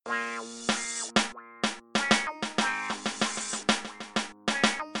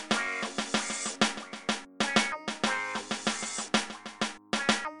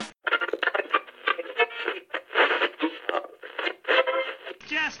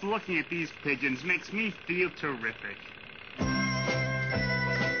Just looking at these pigeons makes me feel terrific.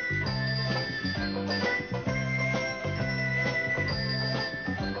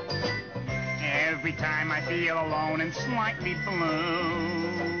 Every time I feel alone and slightly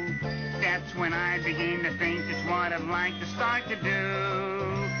blue, that's when I begin to think just what I'd like to start to do.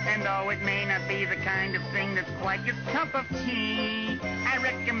 And though it may not be the kind of thing that's quite your cup of tea, I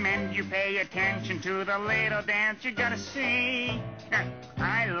recommend you pay attention to the little dance you're gonna see.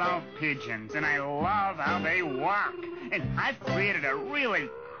 I love pigeons, and I love how they walk. And I've created a really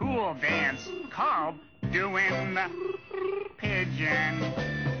cool dance called Doing the Pigeon.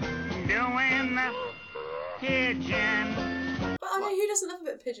 Doing the Pigeon. But I mean, who doesn't love a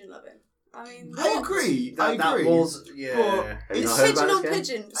bit of pigeon loving? I mean, I agree. That was, yeah. It's Have you not heard pigeon about on this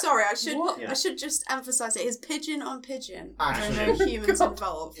game? pigeon. Sorry, I should What? I should just emphasise it is pigeon on pigeon. Actually. There are no humans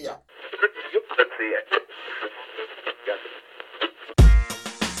involved. Yeah.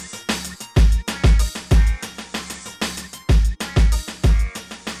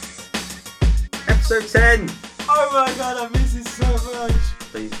 Episode 10! Oh my god, I miss it so much.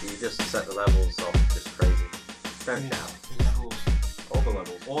 Please, you just set the levels off just crazy. Don't shout. The levels. All the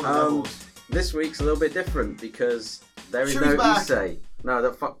levels. All the levels. This week's a little bit different because there is Chewie's no back. Issei.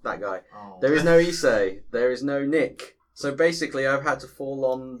 No, fuck that guy. Oh. There is no Issei. There is no Nick. So basically, I've had to fall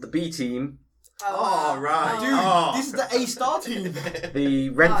on the B team, Oh, right. Dude, Oh. this is the A-star team. the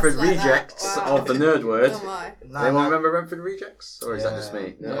Renford it's like that. Rejects Wow. of the Nerd Word. Oh my. Anyone remember Renford Rejects? Or is that just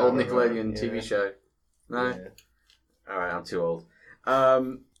me? Yeah. The Yeah, old I Nickelodeon remember. TV Yeah. show? No? Yeah. Alright, I'm too old.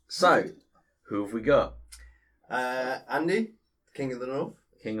 So, who have we got? Andy, King of the North.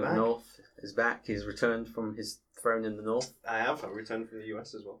 King of the Back. North is back. He's returned from his throne in the North. I've returned from the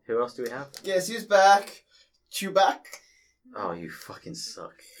US as well. Who else do we have? Yes, he's back. Chew back. Oh, you fucking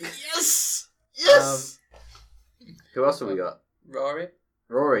suck. Yes! Yes! Who else have we got? Rory.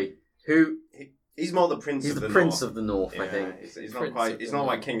 Rory. Who? He's more the Prince He's of the the Prince North. of the North, I Yeah, think. he's not Prince quite. of He's the not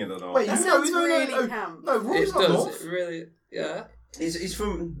like North. King of the North. Wait, That no, sounds no, really no. camp. No, Rory's It not does. North. It really. Yeah. he's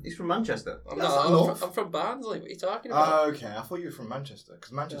from Manchester. I'm That's not. not North. I'm from Barnsley. What are you talking about? Oh, okay. I thought you were from Manchester,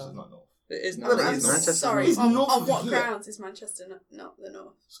 because Manchester's not North. It is Well, not. it is Manchester. Sorry, He's on north on of what here. grounds is Manchester not the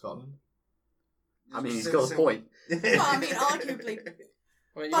North? Scotland. I mean, he's got a point. Well, I mean, arguably,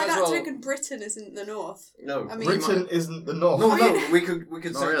 I mean, you by might as that well. token, Britain isn't the North. No, I mean- Britain isn't the North. No, I no. mean- We could Not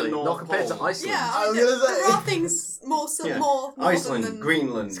say really. the North Not compared to Pole. Iceland. Yeah, I I was mean, gonna say- there are things more Yeah. more northern Iceland, than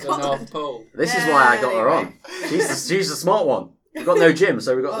Greenland. The North Pole. This is why I got her on. She's the smart one. We've got no Jim,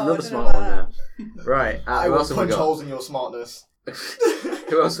 so we've got Oh, I another don't smart know one about now. Right. I Who will else have we punch got? holes in your smartness.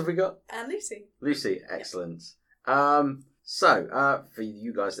 Who else have we got? And Lucy. Lucy. Excellent. So, for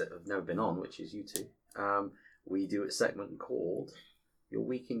you guys that have never been on, which is you two, we do a segment called Your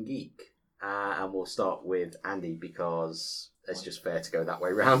Week in Geek. And we'll start with Andy because it's just fair to go that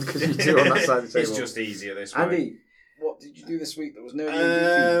way round because you two on that side of the table. It's just easier this way. Andy, what did you do this week that was nerdy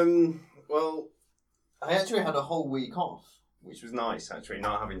and geeky? Well, I actually had a whole week off, which was nice, actually,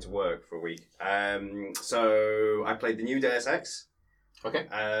 not having to work for a week. So I played the new Deus Ex. Okay.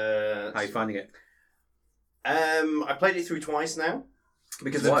 How How are you finding it? I played it through twice now.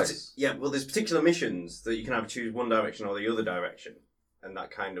 Because Twice? there's particular missions that you can either choose one direction or the other direction. And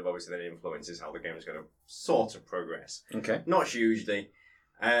that kind of obviously then influences how the game is going to sort of progress. Okay. Not hugely.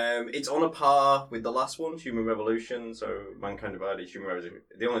 It's on a par with the last one, Human Revolution. So Mankind Divided, Human Revolution.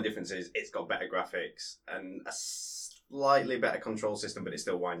 The only difference is it's got better graphics and a slightly better control system, but it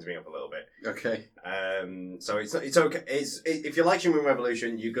still winds me up a little bit. Okay. So it's okay. If you like Human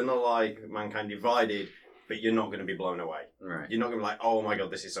Revolution, you're gonna like Mankind Divided, but you're not going to be blown away. Right. You're not going to be like, oh my god,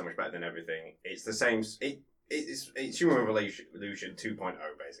 this is so much better than everything. It's the same. It's Human Revolution 2.0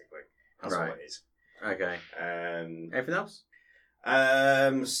 basically. That's Right. all it is. Okay. Anything else?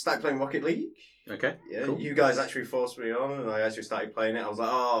 Started playing Rocket League. Okay. Yeah, Cool. you guys actually forced me on, and I actually started playing it. I was like,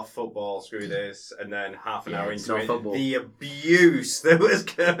 "Oh, football, screw this!" And then half an Yeah, hour it's into not it, football. the abuse that was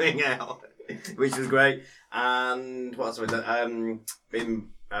coming out, which was great. And what else was it? Been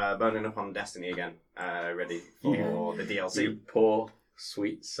burning up on Destiny again, ready for the You DLC. poor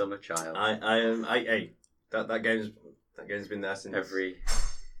sweet summer child. That game's been there since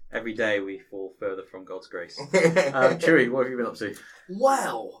Every day we fall further from God's grace. Chewie, what have you been up to?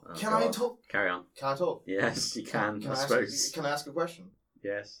 Wow. Oh, Can I God. talk? Carry on. Can I talk? Yes, you can. I I suppose. can I ask a question?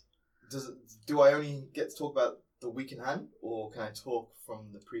 Yes. Do I only get to talk about the week in hand, or can I talk from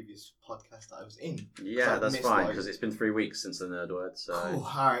the previous podcast that I was in? Yeah, I that's missed, fine like- because it's been 3 weeks since the Nerd Word. So. Cool.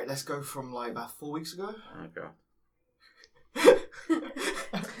 All right, let's go from like about 4 weeks ago. Oh god.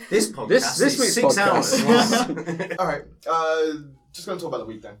 This podcast This is week's 6 hours podcast. long. All right, just gonna talk about the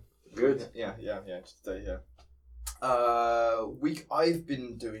week then. Good. Yeah. Just stay here. Week I've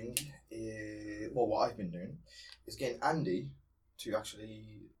been doing what I've been doing is getting Andy to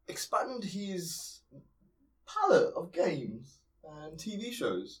actually expand his palette of games and TV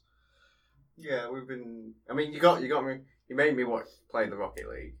shows. Yeah, we've been. I mean, you got me. You made me play the Rocket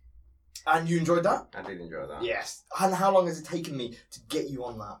League. And you enjoyed that? I did enjoy that. Yes. And how long has it taken me to get you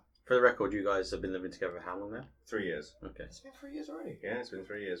on that? For the record, you guys have been living together how long now? 3 years. Okay. It's been 3 years already. Yeah, it's been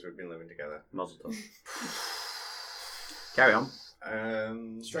 3 years we've been living together. Mazel tov. Carry on.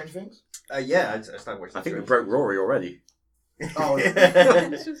 Stranger Things? Yeah, I started watching. I think we Stranger broke Rory already. Oh,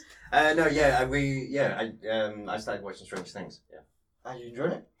 It's just- No, yeah, I started watching Strange Things. Yeah. And you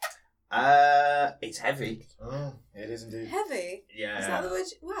enjoying it? It's heavy. Oh, it is indeed. Heavy. Yeah. Is that the word?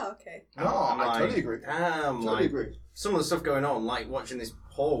 Wow. Okay. No, I totally agree. Damn, Totally agree. some of the stuff going on, like watching this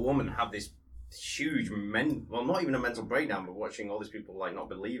poor woman have this huge well, not even a mental breakdown, but watching all these people like not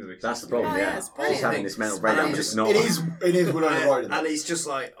believe it. That's the problem, Oh, yeah. yeah, it's She's brilliant. having this mental And breakdown, I'm but just- it's not. It is we're only right. And it's just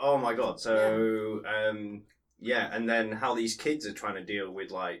like, oh my god. So, yeah, and then how these kids are trying to deal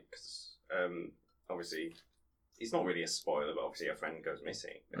with like, 'cause, obviously, it's not really a spoiler, but obviously a friend goes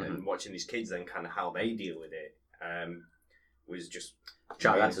missing, and watching these kids then kind of how they deal with it was just.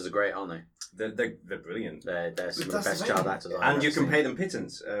 Child actors are great, aren't they? They're brilliant. They're some of the That's best the child thing. actors I've And ever you can seen. pay them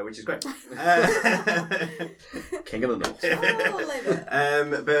pittance, which is great. King of the North. Oh, I love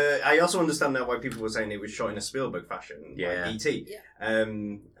it. But I also understand now why people were saying it was shot in a Spielberg fashion, Yeah. like E.T. Yeah.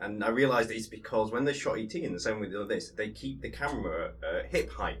 And I realised it's because when they shot E.T. in the same way they do this, they keep the camera hip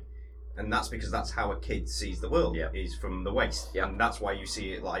height. And that's because that's how a kid sees the world, Yeah. is from the waist. Yeah. And that's why you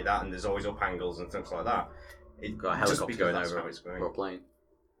see it like that, and there's always up angles and things like that. Got a just helicopter because going that's over how it's going. or a plane.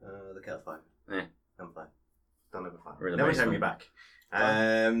 The cat fine. Yeah. I'm fine. Don't ever fine. We're in the Never take basement. me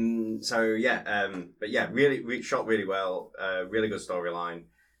back. So yeah, but yeah, really shot really well. Really good storyline.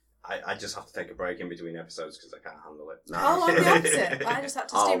 I just have to take a break in between episodes because I can't handle it. No. Oh, I'm the opposite. I just had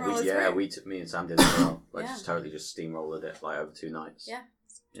to steamroll through. Me and Sam did as well. Like Yeah. just totally just steamrolled it like over 2 nights. Yeah.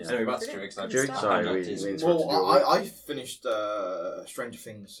 Yeah. Anyway, back to Brilliant. Drake. Good Drake, start. sorry, we interrupted you. Well, I finished Stranger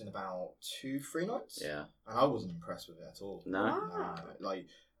Things in about 2-3 nights. Yeah. And I wasn't impressed with it at all. No? Wow. No, like,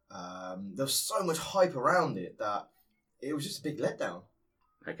 there was so much hype around it that it was just a big letdown.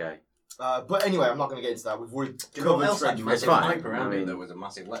 Okay. But anyway, I'm not going to get into that. We've already Do you know what covered else had Stranger It's massive Things. fine. hype around I mean- it that was a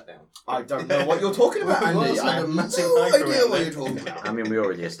massive letdown? I don't know what you're talking about, What Andy. else I had a have massive no hype idea around what it? you're talking about. I mean, we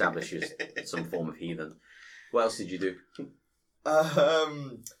already established you're some form of heathen. What else did you do?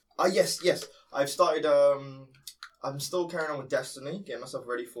 Yes. I've started. I'm still carrying on with Destiny, getting myself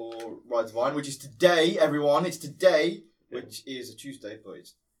ready for Rise of Iron, which is today, everyone. It's today, which is a Tuesday, but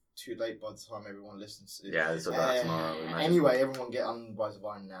it's too late by the time everyone listens to it. Yeah, it's about tomorrow. I would imagine. Anyway, everyone get on Rise of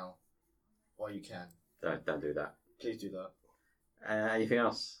Iron now, while you can. Don't do that. Please do that. Anything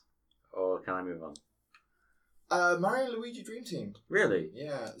else? Or can I move on? Mario and Luigi Dream Team. Really?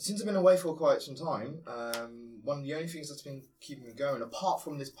 Yeah, since I've been away for quite some time, one of the only things that's been keeping me going, apart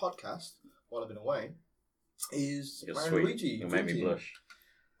from this podcast while I've been away, is You're Mario sweet. and Luigi. You Dream made me Team. blush.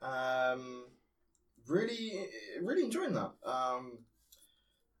 Really enjoying that.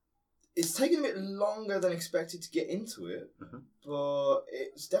 It's taken a bit longer than expected to get into it, Mhm. but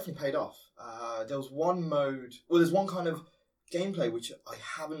it's definitely paid off. There was one mode, there's one kind of gameplay which I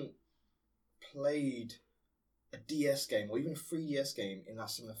haven't played a DS game or even a 3DS game in that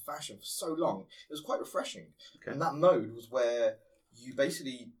similar fashion for so long. It was quite refreshing. Okay. And that mode was where you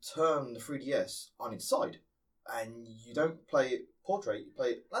basically turn the 3DS on its side and you don't play it portrait, you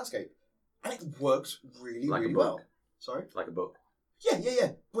play it landscape. And it works really, Like a really book. well. Sorry? Like a book.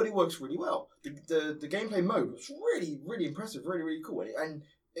 Yeah. But it works really well. The gameplay mode was really, really impressive, really, really cool. And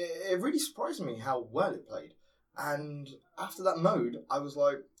it really surprised me how well it played. And after that mode, I was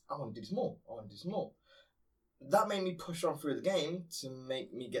like, I want to do this more. That made me push on through the game to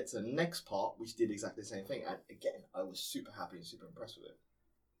make me get to the next part, which did exactly the same thing. And again, I was super happy and super impressed with it.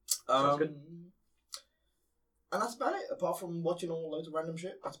 Sounds good. And that's about it. Apart from watching all loads of random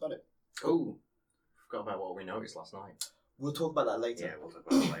shit, that's about it. Oh, forgot about what we noticed last night. We'll talk about that Yeah, later. we'll talk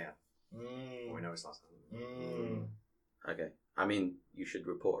about that later. Mm. What we noticed last night. Okay. I mean, you should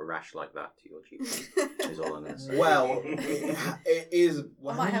report a rash like that to your GP. Is all I'm going to say. Well, it is. I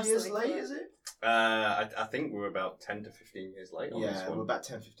might How have many years something late for is it? I think we're about 10 to 15 years late on this Yeah, one. we're about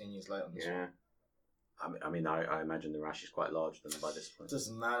 10-15 years late on this Yeah. one. I imagine the rash is quite large then by this point.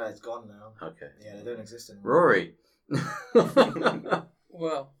 Doesn't matter, it's gone now. Okay. Yeah, they don't exist anymore. Rory.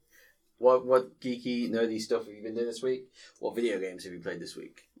 Well, What geeky, nerdy stuff have you been doing this week? What video games have you played this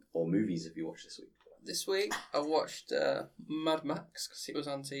week? Or movies have you watched this week? this week I watched Mad Max because it was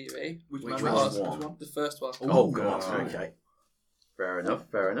on TV. Which Which Mad one? Max? One. Which one? The first one. Oh, Ooh, God. God. Okay. Fair enough.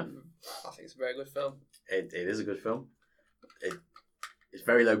 I think it's a very good film. It is a good film. It's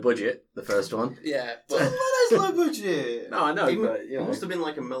very low budget, the first one. Yeah, But but that's low budget. No, I know, It but you know, must have been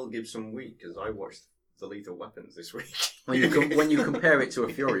like a Mel Gibson week because I watched The Lethal Weapons this week. when you compare it to a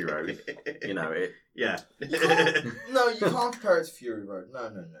Fury Road, you know, Yeah. No, you can't compare it to Fury Road.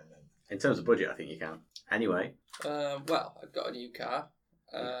 No. in terms of budget, I think you can. Anyway, well, I've got a new car.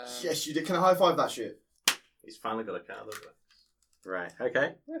 Yes, you did. Can I high five that shit? He's finally got a car, doesn't he? right,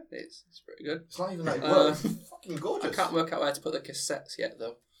 okay. Yeah, it's pretty good. It's not even that Uh, it's fucking I gorgeous. can't work out where to put the cassettes yet,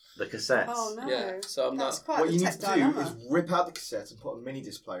 though. The cassettes. Oh no. Yeah, so I'm That's not. quite What the you need tech to do dilemma. is rip out the cassette and put a mini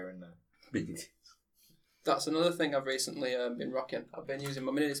disc player in there. That's another thing I've recently been rocking. I've been using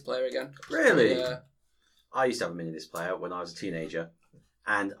my mini disc player again. Really? Yeah. I used to have a mini disc player when I was a teenager,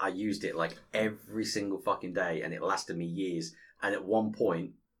 and I used it like every single fucking day, and it lasted me years. And at one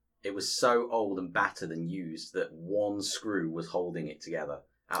point, it was so old and battered and used that one screw was holding it together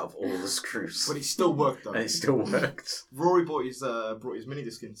out of all the screws. But it still worked though. And it still worked. Rory brought his mini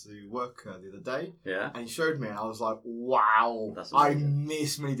disc into work the other day, Yeah. and he showed me, and I was like, "Wow, That's I amazing.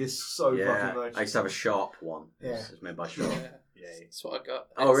 miss mini discs so Yeah. fucking much." I used to have a Sharp one. Yeah. It was made by Sharp. Yeah, Yeah. that's what I got.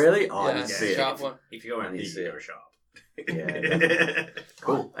 Oh, really? Oh, I yeah, didn't it's see a it. sharp one. If you go I around need deep, to see you it. go sharp. Yeah.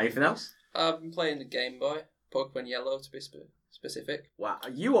 Cool. Anything else? I've been playing the Game Boy, Pokemon Yellow to be specific. Wow,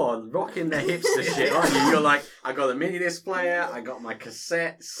 you are rocking the hipster shit, aren't you? You're like, I got a mini disc player, I got my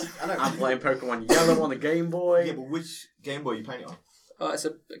cassettes, I'm playing Pokemon Yellow on the Game Boy. Yeah, but which Game Boy you playing it on? Oh, it's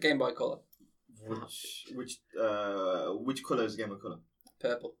a Game Boy Color, Which colour is the Game Boy colour?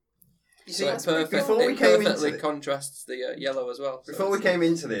 purple. You So see, it that's pretty before cool. we came perfectly into contrasts the yellow as well. So before we it's- came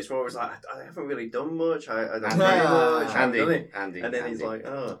into this, Roy was like, I haven't really done much. I don't Andy. know much. I haven't done Andy, it. Andy, And then Andy. he's like,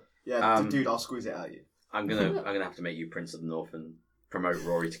 oh. Yeah, dude, I'll squeeze it out of you. I'm gonna have to make you Prince of the North and promote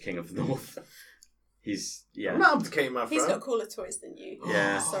Rory to King of the North. He's I'm not abdicating my He's throne. got cooler toys than you.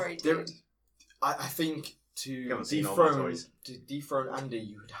 Yeah. Sorry, There- dude. I think to haven't seen all my dethrone toys. Andy,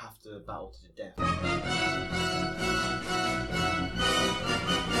 you would have to battle to the death.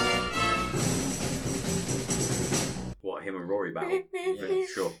 What, him and Rory battle? Yeah,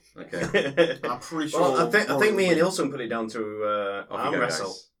 sure. Okay. And I'm pretty sure. Well, I think Rory me would and win. Ilson put it down to Off you arm go, wrestle.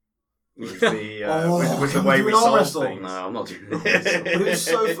 guys. With the, Oh, with the can way we we do an arm solve wrestle? things. No, I'm not doing But it was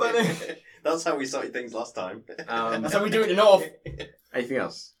so funny. That's how we sorted things last time. That's how we do it in North. Anything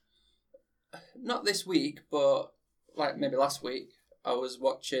else? Not this week, but like maybe last week, I was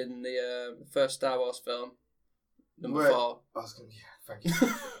watching the first Star Wars film, number Right. 4. I was gonna, thank you.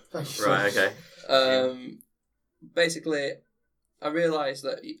 Thank you so Right, much. okay. Basically, I realised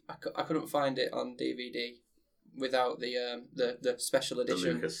that I couldn't find it on DVD without the special The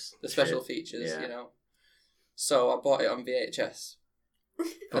edition, Lucas. the special shit. features, Yeah. you know. So I bought it on VHS. For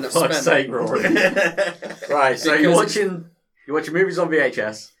And I fuck's spent- sake, Rory. Right, so you're Because- watching movies on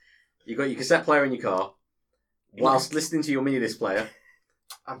VHS, you got your cassette player in your car, whilst listening to your mini disc player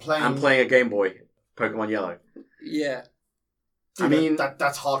I'm playing. and playing a Game Boy, Pokemon Yellow. Yeah, Dude, I mean-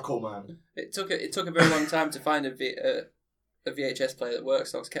 that's hardcore, man. it took a very long time to find a VHS player that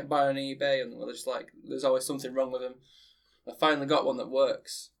works. So I was kept buying on eBay, and there's there's always something wrong with them. I finally got one that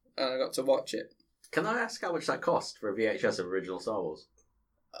works, and I got to watch it. Can I ask how much that cost for a VHS of original Star Wars?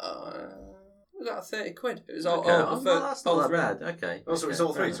 It was about 30 quid. It was all, Okay. all, Oh, the no, fir- that's all not three. that bad. Okay. Oh, so it's Okay,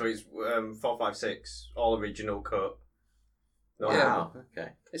 all three. fair So it's 4, 5, 6, all original cut. enough. Yeah. Wow.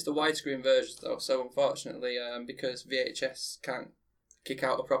 Okay. It's the widescreen version though, so unfortunately, because VHS can't kick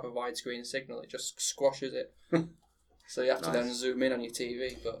out a proper widescreen signal, it just squashes it. So you have to then Nice. zoom in on your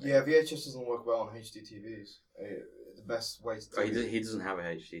TV. But Yeah, VHS doesn't work well on HD TVs. The best way to Oh, do it. he doesn't have a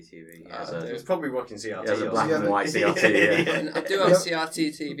HD TV. He has I a, do. It's probably working CRT. he has a or black Yeah, and but- white CRT. Yeah. And I do have a CRT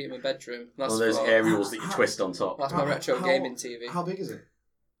TV in my bedroom. One That's of those for- aerials that you twist on top. That's my retro gaming TV. How big is it?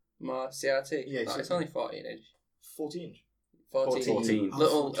 My CRT. Yeah, No, so- it's only 14 inch. 14 inch. 14. 14. Oh, A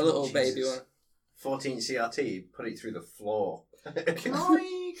little 14, baby Jesus. one. 14 CRT, put it through the floor. Can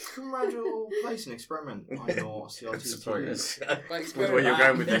I congratulate place an experiment on your CRT TV? That's where you're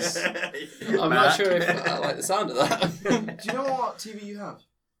going with this. I'm not sure if I like the sound of that. Do you know what TV you have?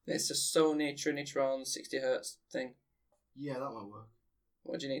 It's a Sony Trinitron 60Hz thing. Yeah, that might work.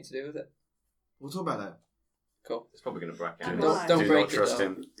 What do you need to do with it? We'll talk about that. Cool. It's probably going to bracket. Do it. not- Don't Do break not it, trust though.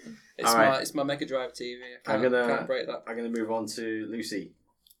 him. It's All my right. it's my Mega Drive TV. I I'm can't, gonna- can't break that. I'm going to move on to Lucy.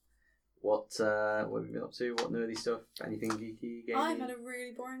 What have you been up to? What nerdy stuff? Anything geeky? Gaming? I've had a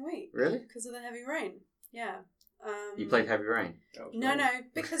really boring week. Really? Because of the heavy rain. Yeah. You played Heavy Rain? No,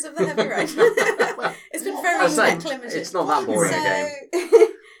 because of the heavy rain. It's been very I was saying, limited. it's not that boring a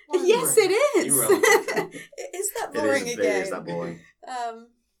So, yes, it You were is. on It is that It boring is, a game. it is that boring.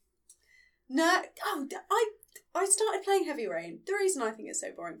 No. Oh, I started playing Heavy Rain. The reason I think it's so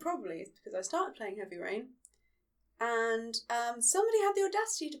boring probably is because I started playing Heavy Rain, and somebody had the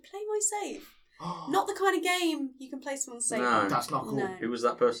audacity to play my save. Not the kind of game you can play someone's save. No. That's not cool. No. Who was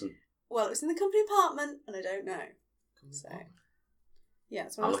that person? Well, it was in the company apartment, and I don't know. So, yeah,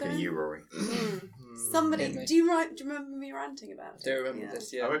 that's what I'm I was looking at doing. you, Rory. Somebody, Hit me. do you remember me ranting about it? I do remember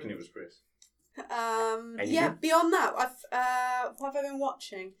this, yeah. I reckon it was Chris. Yeah. Beyond that, what have I been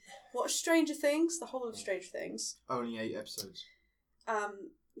watching? Watched Stranger Things, the whole of Stranger Things. Only 8 episodes.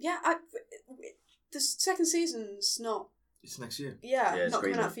 Yeah, the second season's not. It's next year. Yeah, Yeah, it's not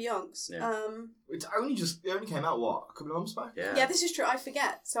coming green out for yonks. Yeah. It only came out what, a couple of months back. Yeah. Yeah, this is true. I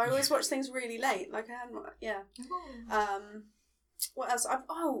forget, so I always watch things really late. Like I hadn't. Yeah. What else?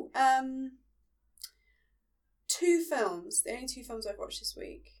 2 films. The only 2 films I've watched this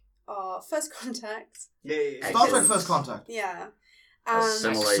week are First Contact. Yeah. Star Trek Excellent. First Contact. Yeah. And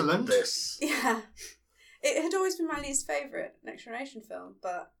Excellent. Assimilate this. yeah, it had always been my least favourite Next Generation film,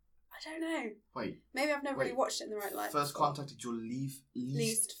 but I don't know. Wait, Maybe I've never really Wait. watched it in the right light. First before. Contact is your least.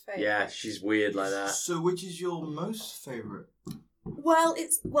 Least favourite. Yeah, she's weird like that. So which is your most favourite? Well,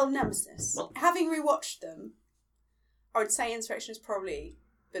 it's Nemesis. What? Having rewatched them, I would say Insurrection has probably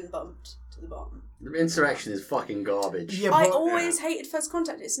been bumped to the bottom. The Insurrection is fucking garbage. Yeah, I but- always hated First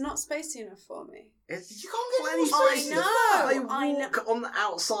Contact. It's not spacey enough for me. It's, You can't get plenty any I space. know. They I know. walk on the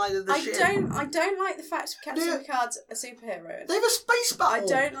outside of the ship. I don't like the fact Captain Yeah. Picard's a superhero. They have a space battle. I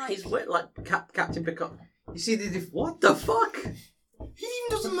don't like. He's lit like Captain Picard. You see what the fuck? He even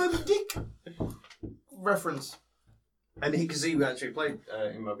does a Moby Dick reference. And because he actually played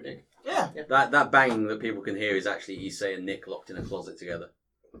in Moby Dick. Yeah. That bang that people can hear is actually Issei and Nick locked in a closet together.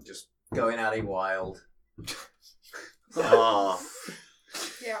 Just going at it wild. Oh.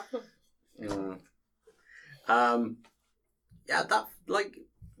 Yeah. Mm. Yeah, that like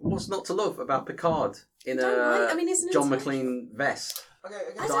what's not to love about Picard in Don't a mind. I mean, it's an John intellectual- McClane vest, Okay.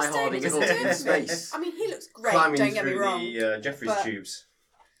 As die I said, harding it it's up a in different- space. I mean, he looks great. Climbing Don't get me through wrong. the Jeffries but- tubes.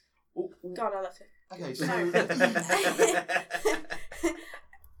 God, I love him. Okay. So.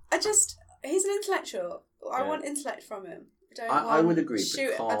 He's an intellectual. I Yeah. want intellect from him. I would agree.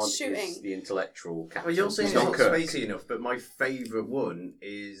 Shooting. Picard shooting. is the intellectual captain. Well, you're saying He's it's not not Kirk. spacey enough, but my favourite one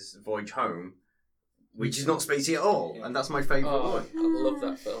is Voyage Home, which is not spacey at all, and that's my favourite Oh, one. I love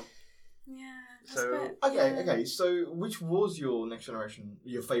that film. Yeah. that's So- a bit- Okay. yeah. Okay. So which was your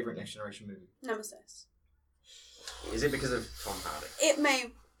your favourite Next Generation movie? Nemesis. Is it because of Tom Hardy? It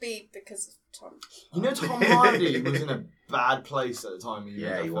may be because of Tom. You know, Tom Hardy was in a bad place at the time.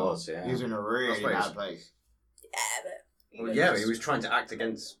 Yeah, he was, yeah. He was in a really suppose. bad place. Yeah, but. Well, yeah, he was trying to act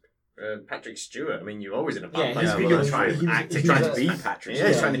against Patrick Stewart. I mean, you're always in a bad Yeah, place. he's You're because- trying he to was- act he was trying a- to be Patrick. yeah, Yeah,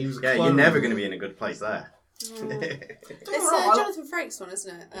 he's trying he was to, a you're clone. never going to be in a good place there. It's Don't get me wrong, Jonathan Frakes one,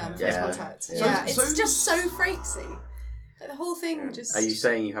 isn't it? First Yeah. Contact. Yeah. Yeah, So- it's just so Frakesy. Like, the whole thing just. Are you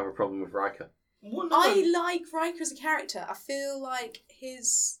saying you have a problem with Riker? Well, no, I like Riker as a character. I feel like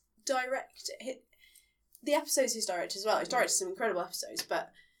the episodes he's directed as well. He's directed some incredible episodes,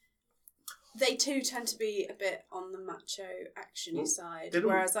 but they too tend to be a bit on the macho actiony Well, side. didn't-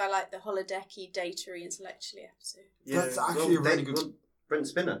 Whereas I like the holodecky, data-y, intellectually episode. That's actually a really good- Brent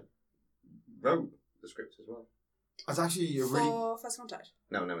Spinner wrote the script as well. That's actually a really. For First Contact.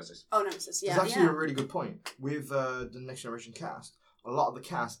 No, Nemesis. Oh, Nemesis. Yeah, It's actually yeah. a really good point. With the Next Generation cast, a lot of the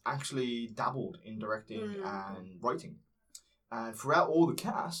cast actually dabbled in directing and writing. And throughout all the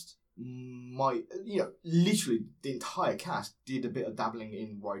cast, literally the entire cast did a bit of dabbling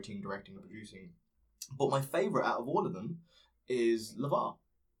in writing, directing, and producing. But my favourite out of all of them is LeVar.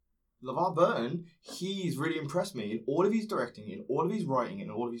 LeVar Burton, he's really impressed me in all of his directing, in all of his writing,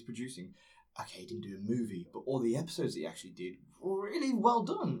 and all of his producing. Okay, he didn't do a movie, but all the episodes he actually did were really well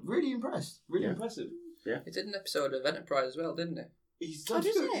done. Really impressed. Really Yeah. impressive. He did an episode of Enterprise as well, didn't he? He's done, Oh,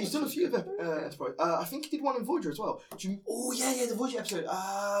 did he? he's done a few of Enterprise. I think he did one in Voyager as well. Oh yeah, the Voyager episode.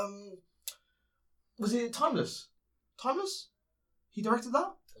 Was it Timeless? Timeless? He directed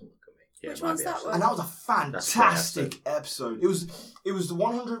that, Yeah, Which it might one's be, that actually. one? and that was a That's a great fantastic episode. It was the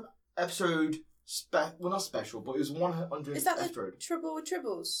 100th episode. Not special, but it was 100th Is that the episode. Trouble with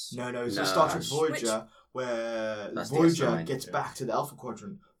Tribbles? No, it's No, a Star Trek that's- Voyager where That's Voyager DS9, gets yeah. back to the Alpha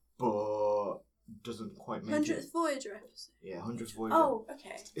Quadrant, but doesn't quite make 100th it. Voyager episode. Yeah, 100th Voyager. Oh,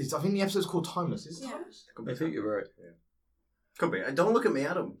 okay. I think the episode's called Timeless. Is it Yeah. Timeless? Could be. I think you're right. Could be. Don't look at me.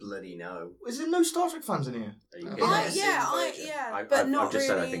 I don't bloody know. Is there no Star Trek fans in here? Are you I- kidding? Yes. But not I've just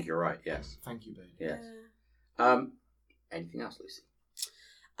really. said I think you're right. Yes. Thank you, babe. Yes. Yeah. Anything else, Lucy?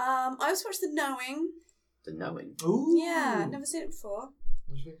 I also watched The Knowing. The Knowing. Ooh. Yeah, never seen it before.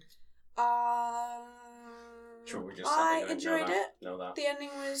 What do you think? Sure, we just I sat there going, enjoyed know it. that, Know that. The ending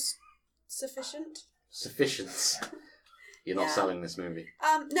was sufficient. sufficient, you're not Yeah. selling this movie.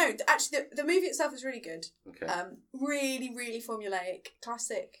 No, actually, the movie itself is really good. Okay. Really, really formulaic,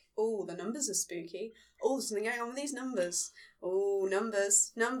 classic. Oh, the numbers are spooky. Oh, there's something going on with these numbers. Oh,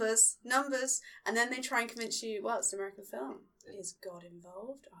 numbers. And then they try and convince you, well, it's an American film. Is God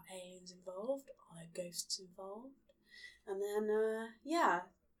involved? Are aliens involved? Are there ghosts involved? And then,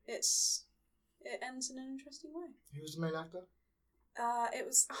 it ends in an interesting way. Who was the main actor? It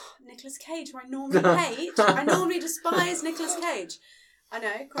was Nicolas Cage, who I normally hate. I normally despise Nicolas Cage. I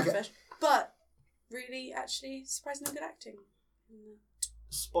know, controversial, but really, actually, surprisingly good acting.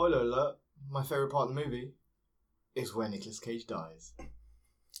 Spoiler alert, my favourite part of the movie is where Nicolas Cage dies.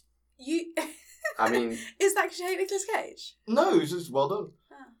 You, I mean, is that because you hate Nicolas Cage? No, it's just well done.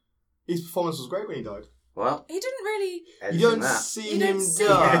 Oh. His performance was great when he died. well, He didn't really. You editing don't that. see You don't him see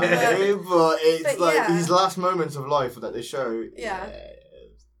die, him, but it's but like yeah. his last moments of life that they show. Yeah.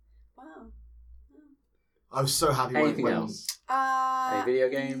 Wow. I was so happy Anything when else? Uh, Any video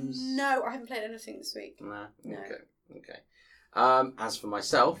games? No, I haven't played anything this week. Nah. No. Okay. As for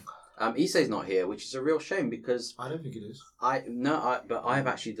myself, Issei's not here, which is a real shame because I don't think it is. but I've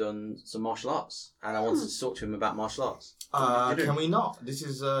actually done some martial arts, and I wanted to talk to him about martial arts. You do. Can we not? This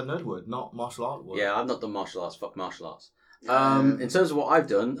is a nerd word, not martial art word. Yeah, I've not done martial arts. Fuck martial arts. In terms of what I've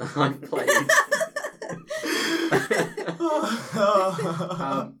done,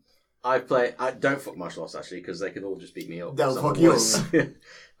 I've played. I don't fuck martial arts actually because they can all just beat me up. They'll So fuck I'm you worse.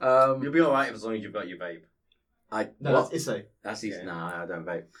 You'll be alright as long as you've got your vape. No, what? that's Issei. That's easy. Yeah. No, I don't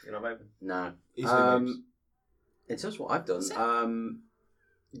vape. You're not vaping? No. Issei vapes. In terms of what I've done,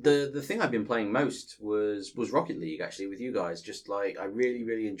 the thing I've been playing most was Rocket League actually with you guys. Just like I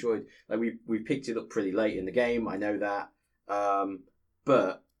really enjoyed. Like we picked it up pretty late in the game. I know that,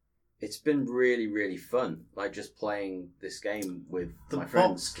 but it's been really fun. Like just playing this game with The my bots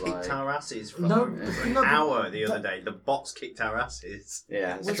friends. kicked Like, our asses for No, an no, but hour the other that- day. The bots kicked our asses.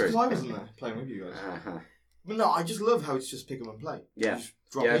 yeah, it's Which true. because I wasn't there playing with you guys. Uh-huh. But no, I just love how it's just pick up and play. Yeah. You just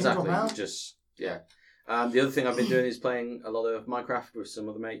drop Yeah, in, exactly. drop out. Just yeah. The other thing I've been doing is playing a lot of Minecraft with some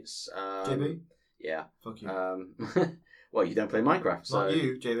other mates. JB, Yeah. fuck you. Well, you don't play Minecraft, so. Not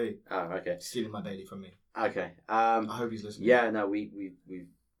you, JB. Oh, okay. Stealing my baby from me. Okay. I hope he's listening. Yeah, no, we've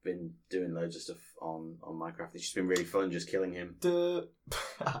been doing loads of stuff on Minecraft. It's just been really fun just killing him The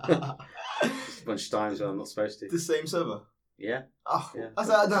just a bunch of times when I'm not supposed to. the same server. Yeah. Oh, Yeah.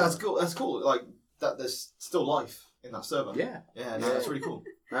 that's cool. That's cool. Like that. There's still life in that server. Yeah. Yeah. No, Yeah. that's really cool.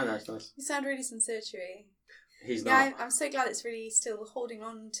 No, it's nice. You sound really sincere, Chewy. He's Yeah, not. I'm so glad it's really still holding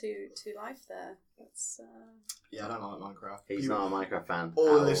on to life there. That's Yeah, I don't like Minecraft. He's People- not a Minecraft fan. All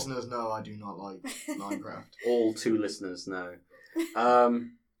at all. listeners know I do not like Minecraft. All 2 listeners know.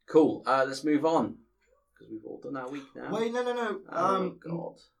 Cool. Let's move on because we've all done our week now. Wait, no. Oh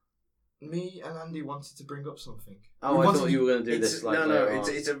God. Me and Andy wanted to bring up something. Oh, We I wanted- thought you were going to do It's, this like no, later on.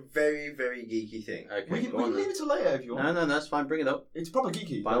 it's a very geeky thing. Okay, We can go on leave then. it till later if you want. No, that's fine. Bring it up. It's proper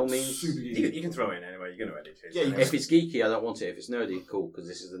geeky. By all like, means. super You, geeky. you can throw it in anyway. You're going to edit it. Yeah, you If it's geeky, I don't want it. If it's nerdy, cool, because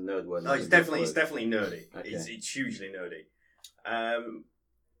this is the nerd word. Oh, it's definitely nerdy. Okay. It's hugely nerdy.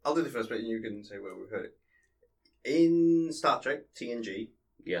 I'll do the first bit, and you can say where we've heard it. In Star Trek TNG,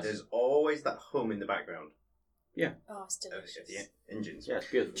 Yes. there's always that hum in the background oh, it's of delicious. the engines. Yeah, it's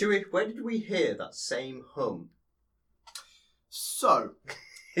good. Chewie, where did we hear that same hum? So,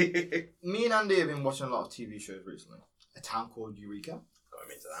 me and Andy have been watching a lot of TV shows recently. A Town Called Eureka. Got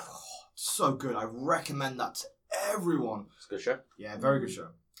him into that. So good. I recommend that to everyone. It's a good show. Yeah, very good show.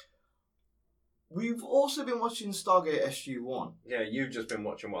 We've also been watching Stargate SG-1. Yeah, you've just been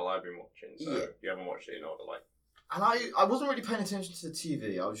watching while I've been watching, so Yeah. you haven't watched it in order, like. And I wasn't really paying attention to the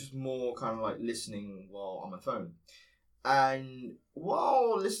TV. I was just more kind of like listening while on my phone. And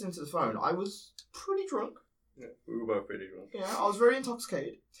while listening to the phone, I was pretty drunk. Yeah, we were both pretty drunk. Yeah, I was very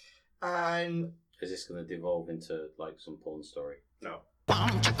intoxicated. And Is this going to devolve into like some porn story? No.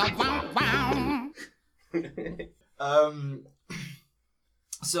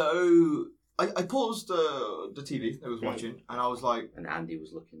 so I paused the TV that I was watching, and I was like And Andy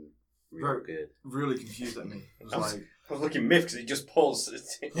was looking real Very- good. really confused at me. I was I was- like, I was looking miffed because he just paused.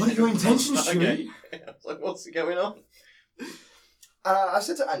 "What are your intentions, Okay. Chewie?" I was like, what's going on? I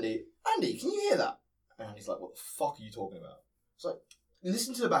said to Andy, "Andy, can you hear that?" And Andy's like, "What the fuck are you talking about?" It's like,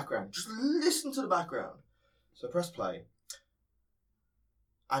 "Listen to the background. Just listen to the background." So I press play.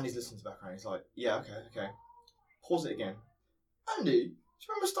 Andy's listening to the background. He's like, "Yeah, okay." Pause it again. Andy, do you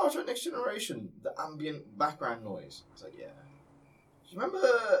remember Star Trek Next Generation? The ambient background noise. I was like, "Yeah." Do you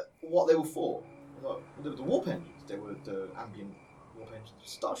remember what they were for? I was like, they were the warp engines. They were the ambient warp engines of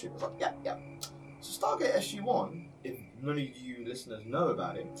Starship. I was like, yeah. So Stargate SG-1, if none of you listeners know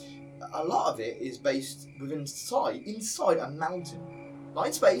about it, a lot of it is based inside a mountain. Not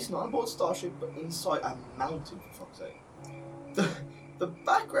in space, not on board Starship, but inside a mountain, for fuck's sake. The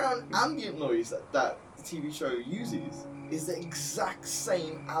background ambient noise that the TV show uses is the exact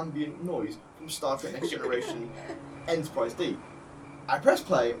same ambient noise from Star Trek Next Generation Enterprise D. I press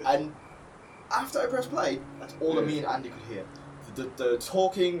play, and after I press play, that's all that me and Andy could hear. The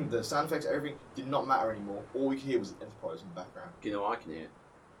talking, the sound effects, everything did not matter anymore. All we could hear was Enterprise in the background. Do you know what I can hear?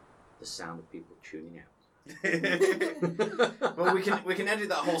 The sound of people tuning out. Well, we can edit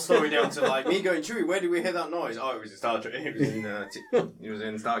that whole story down to like me going, Chewie, where did we hear that noise? Oh, it was in Star Trek. It was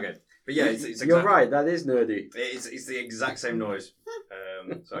in Stargate. But yeah, it's You're right. That is nerdy. It's the exact same noise.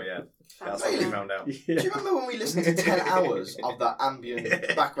 So yeah, that's what we Really? found out. Do you remember when we listened to 10 hours of that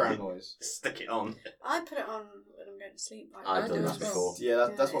ambient background noise? Stick it on. I put it on when I'm going to sleep. I've do done as that well. before. Yeah,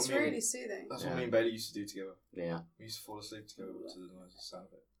 that's what it's me really and, soothing. that's Yeah. what me and Bailey used to do together. Yeah, We used to fall asleep together to the noise, the sound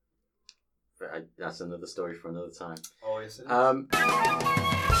of it. but that's another story for another time. Oh yes, it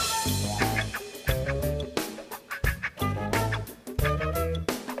is.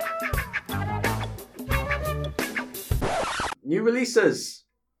 New releases.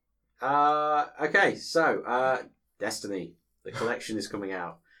 Okay, so Destiny, the collection is coming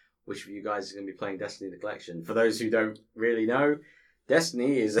out. Which of you guys are going to be playing Destiny, the collection? For those who don't really know,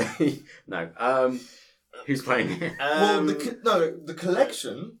 Destiny is a no. Who's playing it? Well, the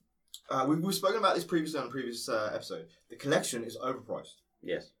collection. We've spoken about this previously on a previous episode. The collection is overpriced.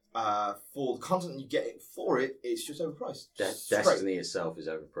 Yes, For the content you get for it, it's just overpriced. Straight. Destiny itself is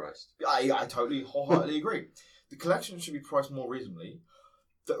overpriced. I totally wholeheartedly agree. The collection should be priced more reasonably.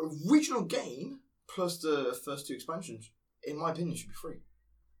 The original game plus the first 2 expansions, in my opinion, should be free.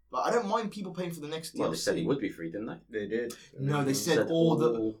 Like, I don't mind people paying for the next DLC. Well, they said it would be free, didn't they? They did. No, they said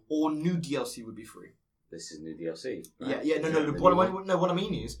all new DLC would be free. This is new DLC. Right? Yeah, no. the What I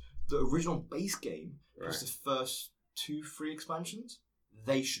mean is the original base game plus Right. the first 2 free expansions.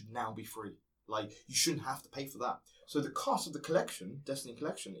 They should now be free. Like, you shouldn't have to pay for that. So the cost of the collection, Destiny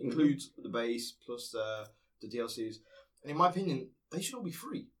collection, includes the base plus the DLCs. And in my opinion, they should all be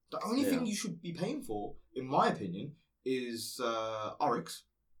free. The only thing you should be paying for, in my opinion, is Oryx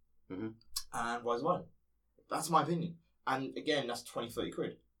and Rise of Iron. That's my opinion. And again, that's 20-30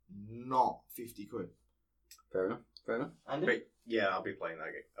 quid, not 50 quid. Fair enough. Andy? But yeah, I'll be playing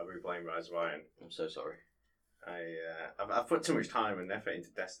that game. I'll be playing Rise of Iron. I'm so sorry. I've put too much time and effort into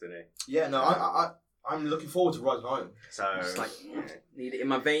Destiny. Yeah, no, I'm looking forward to Rise of Iron. So It's like need it in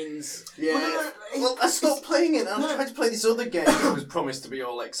my veins. Yeah. Well, I stopped playing it. And I tried to play this other game that was promised to be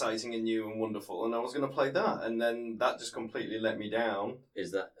all exciting and new and wonderful, and I was going to play that, and then that just completely let me down.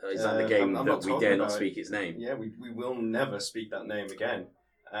 Is that the game I'm that not we talking dare not about speak its name? Yeah, we will never speak that name again.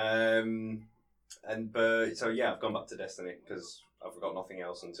 So yeah, I've gone back to Destiny because I've got nothing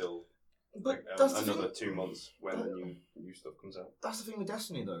else until But that's the another thing. 2 months when the new stuff comes out. That's the thing with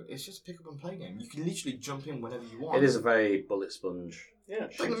Destiny, though. It's just a pick up and play game. You can literally jump in whenever you want. It is a very bullet sponge. Yeah,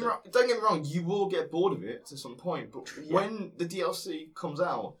 Don't get me wrong. You will get bored of it to some point, but Yeah. when the DLC comes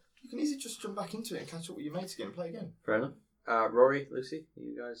out, you can easily just jump back into it and catch up with your mates again and play again. Fair enough. Rory, Lucy, are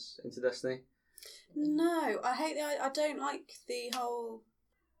you guys into Destiny? No, I hate I don't like the whole.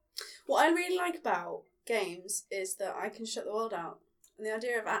 What I really like about games is that I can shut the world out, and the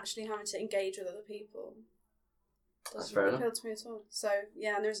idea of actually having to engage with other people doesn't fair really enough. appeal to me at all. So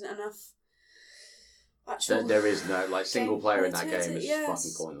yeah, and there isn't enough actual. There is no single game player in that quality, game is yes.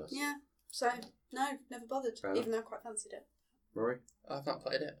 fucking pointless. Yeah, so no, never bothered. Fair enough. Even though I quite fancied it. Rory? I've not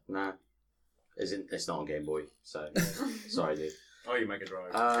played it. No. It's not on Game Boy, so sorry, dude. Oh, you Mega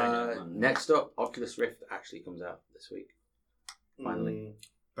Drive. Next up, Oculus Rift actually comes out this week. Finally.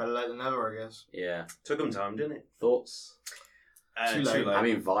 Better late than never, I guess. Yeah. Took them time, didn't it? Thoughts? Too late. I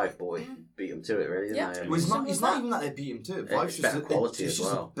mean, Vive boy beat them to it, really, didn't Yeah. they? Well, it's Simple not as not that. even that they beat him to it. It's Vive's better quality it's as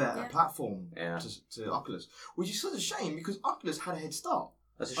just well. a better Yeah. platform Yeah. to Oculus, which is such a shame because Oculus had a head start.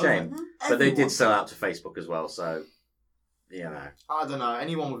 That's a shame. Mhm. But they Everyone- did sell out to Facebook as well, so, you know. I don't know.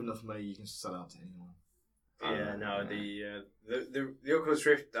 Anyone with enough money, you can sell out to anyone. Yeah, no, the Oculus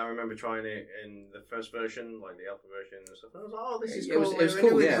Rift, I remember trying it in the first version, like the alpha version and stuff. And I was like, oh, this is It cool. was And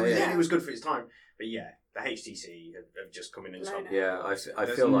cool, it yeah, was- yeah. and it was good for its time. But yeah, the HTC have just come in and Blown stopped. it. Yeah, I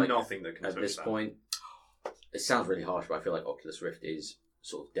There's feel like nothing that can at touch this that. point, it sounds really harsh, but I feel like Oculus Rift is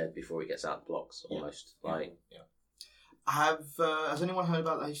sort of dead before it gets out of the blocks, Yeah. almost. Like, Has anyone heard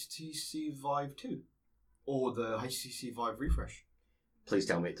about the HTC Vive 2 or the HTC Vive refresh? please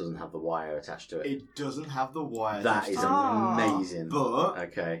tell me it doesn't have the wire attached to it. It doesn't have the wire. That is Ah. amazing. But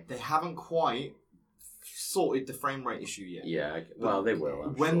Okay. they haven't quite sorted the frame rate issue yet. Yeah, well, they will.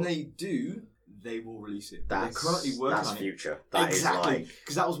 I'm when sure. they do, they will release it. That's They're currently working on future. it. That is Exactly, like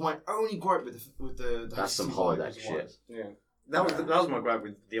because that was my only gripe with the That's some HTC holodeck Vive was shit. Yeah. That was my gripe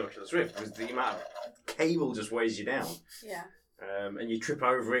with the Oculus Rift, was the amount of cable just weighs you down. Yeah. And you trip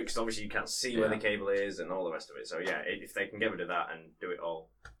over it because obviously you can't see where Yeah. the cable is and all the rest of it. So yeah, if they can get rid of that and do it all,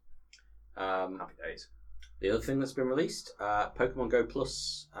 happy days. The other thing that's been released, Pokemon Go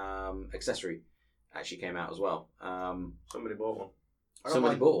Plus accessory, actually came out as well. Somebody bought one.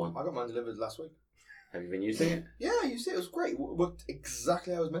 Somebody bought one. I got mine delivered last week. Have you been using it? Yeah, you see, it was great. It worked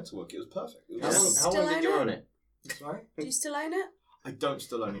exactly how it was meant to work. It was perfect. It How was long, Still how long did you own own it? Sorry? Do you still own it? I don't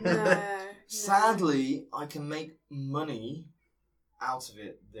still own it. No. Sadly, I can make money out of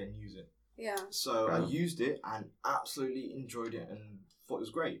it, then use it. Yeah. So I Right. used it and absolutely enjoyed it and thought it was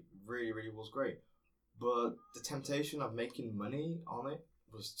great. Really, really was great. But the temptation of making money on it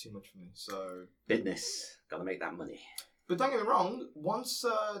was too much for me. So, Business. Gotta make that money. but don't get me wrong. Once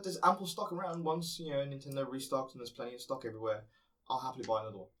there's ample stock around, once Nintendo restocks and there's plenty of stock everywhere, I'll happily buy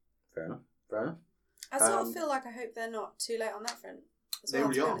another one. Fair enough. Fair enough. I sort Um, of feel like I hope they're not too late on that front. As They well,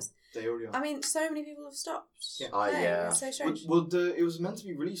 already to be are. honest. They already are. I mean, so many people have stopped. Yeah. playing. yeah. It's so strange. Well, it was meant to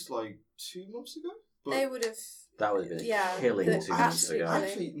be released like 2 months ago. But They would have. That would have been Yeah, killing the 2 months absolute ago. killing.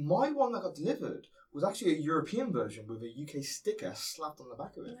 actually, my one that got delivered was actually a European version with a UK sticker slapped on the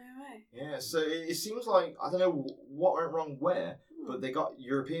back of No it. way. Yeah, so it seems like, I don't know what went wrong where, but they got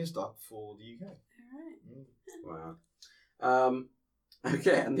European stock for the UK. Alright. Wow.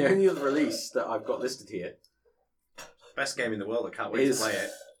 Okay, and the only other release that I've got listed here Best game in the world. I can't wait Is- to play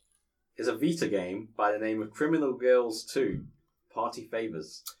it. is a Vita game by the name of Criminal Girls 2 Party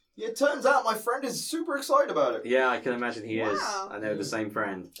Favors. Yeah, it turns out my friend is super excited about it. Yeah, I can imagine he is. Wow. I know the same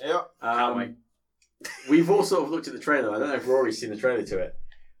friend. Yeah. Can't wait. We've all sort of looked at the trailer. I don't know if Rory's seen the trailer to it.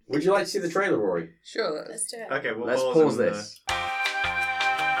 Would you like to see the trailer, Rory? Sure. Let's do it. Okay, well, Let's pause and, this.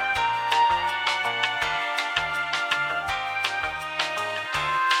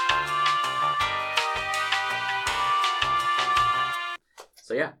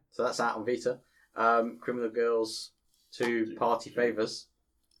 So yeah, so that's out on Vita. Criminal Girls 2 Party Favors.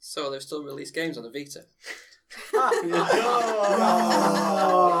 So they've still released games on the Vita.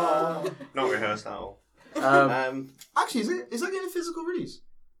 Not rehearsed at all. Um, Actually, is that getting a physical release?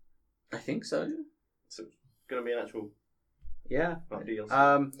 I think so. So it's going to be an actual Yeah.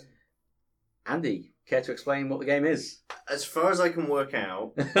 DLC. Andy, care to explain what the game is? As far as I can work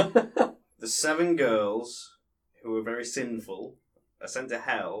out, the 7 girls who are very sinful are sent to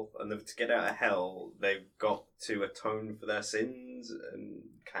hell, and to get out of hell, they've got to atone for their sins and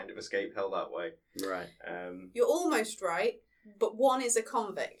kind of escape hell that way. Right. You're almost right, but one is a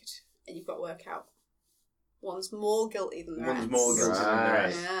convict, and you've got to work out. One's more guilty than the One's rest. more guilty than the Right.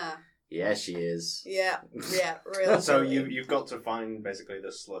 rest. Yeah. Yeah, she is. Yeah. Real. So guilty. you've got to find basically the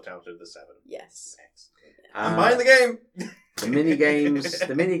slut out of the 7. Yes. I'm buying the game. The mini games.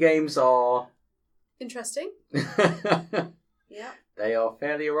 The mini games are. Interesting. Yeah. They are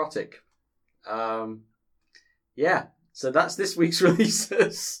fairly erotic. Yeah. So that's this week's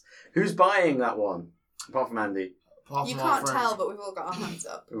releases. Who's buying that one? Apart from Andy. Apart You from our can't friend. tell, but we've all got our hands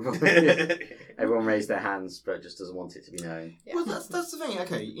up. Everyone raised their hands, but just doesn't want it to be known. Yeah. Well, that's the thing.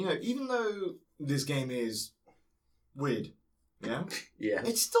 Okay, even though this game is weird, yeah, Yeah.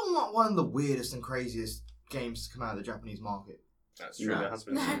 it's still not one of the weirdest and craziest games to come out of the Japanese market. That's true. No. There has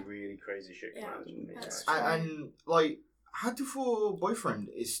been some really crazy shit coming Yeah, out of Japan. that's Right. true. And like, Hatoful Boyfriend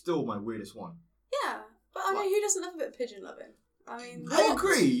is still my weirdest one. Yeah. But I mean, who doesn't love a bit of pigeon loving? I mean, I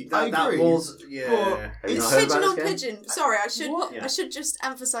agree. I That agree. was, yeah. Have you it's not heard pigeon about on this game? pigeon. Sorry, I should What? Yeah. I should just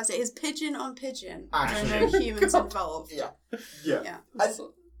emphasise it. It's pigeon on pigeon. Actually. There are no humans involved. Yeah. Yeah. And,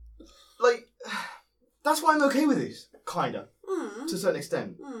 like, that's why I'm okay with this, kinda, Mm. to a certain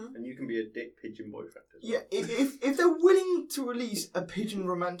extent. Mm. And you can be a dick pigeon boyfriend as well. Yeah, if they're willing to release a pigeon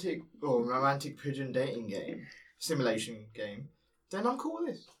romantic pigeon dating game, simulation game, then I'm cool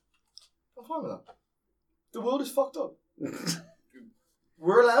with this. I'm fine with that. The world is fucked up.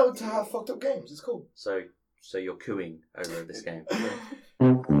 We're allowed to have fucked up games. It's cool. So you're cooing over this game.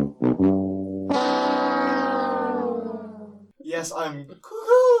 Yes, I'm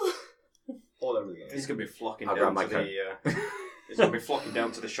all over the game. He's going to be flocking I'll down grab to my the... he's going to be flocking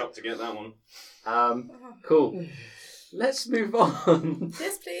down to the shop to get that one. Cool. Let's move on.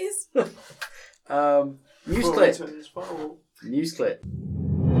 Yes, please. News clip. News clip.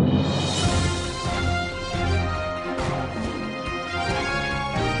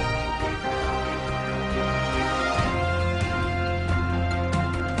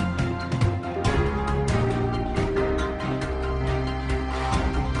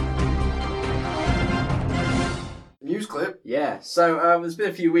 News clip. Yeah. So there's been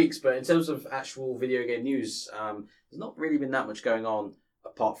a few weeks, but in terms of actual video game news, there's not really been that much going on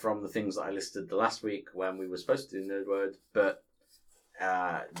apart from the things that I listed the last week when we were supposed to do Nerd Word, but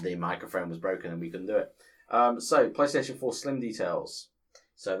the microphone was broken and we couldn't do it. So PlayStation 4 Slim details.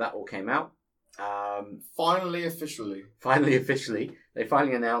 So that all came out. Finally, officially. They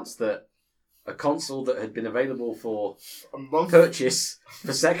finally announced that a console that had been available for A month. purchase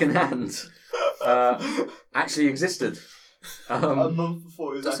for second hand actually existed. A month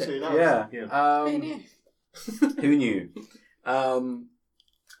before it was Does actually it? announced. Yeah. Who knew? Who knew?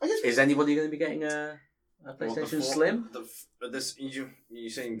 I guess Is anybody going to be getting a PlayStation Slim? You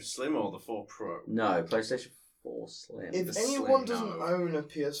saying Slim or the 4 Pro? No, PlayStation 4 Slim. if the anyone Slim, doesn't no. own a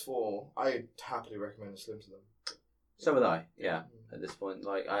PS4, I'd happily recommend a Slim to them. So would I, yeah. At this point,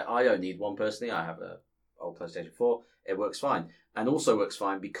 like I don't need one personally. I have a old PlayStation 4. It works fine. And also works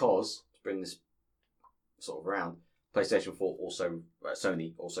fine because, to bring this sort of around, PlayStation 4 also,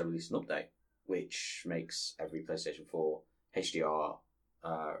 Sony also released an update, which makes every PlayStation 4 HDR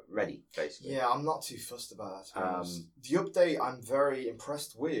ready, basically. Yeah, I'm not too fussed about that, to be honest. The update I'm very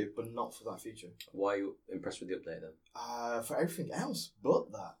impressed with, but not for that feature. Why are you impressed with the update then? For everything else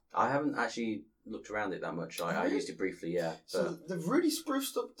but that. I haven't actually looked around it that much. I used it briefly, yeah. So But they've really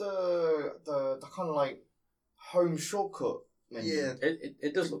spruced up the kind of like home shortcut menu. Yeah.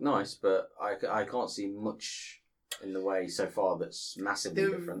 it does look nice, but I can't see much in the way so far that's massively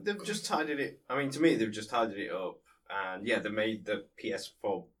different. They've just tidied it. I mean, to me, they've just tidied it up. And yeah, they made the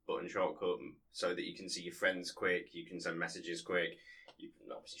PS4 button shortcut so that you can see your friends quick, you can send messages quick, you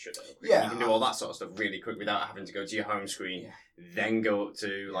can obviously shut down quick. Yeah. You can do all that sort of stuff really quick without having to go to your home screen, then go up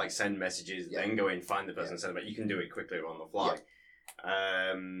to like send messages, then go in, find the person, send them. You can do it quickly on the fly.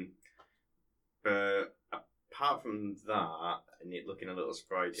 But apart from that, and it looking a little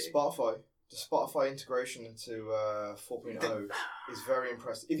sprightly. Spotify. The Spotify integration into 4.0 is very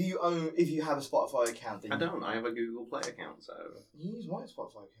impressive. If you have a Spotify account, then I don't. I have a Google Play account, so you use my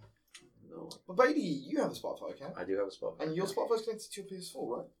Spotify account. no. But Bailey, you have a Spotify account, I do have a Spotify. and your Spotify's connected to your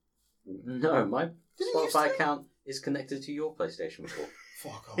PS4, right? No, my Didn't you Spotify say- account is connected to your PlayStation 4.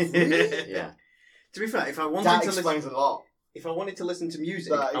 Fuck off. Really? Yeah. To be fair, if I wanted That to listen, explains a lot. if I wanted to listen to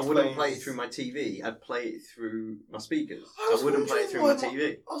music, That I wouldn't explains- play it through my TV. I'd play it through my speakers. I I was wouldn't play it through my wondering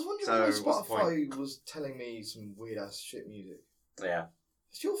TV. I was wondering So, why what's the Spotify was telling me some weird ass shit music. Yeah,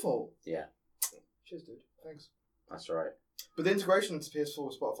 It's your fault. yeah, Cheers, dude. Thanks. that's right. But the integration into PS4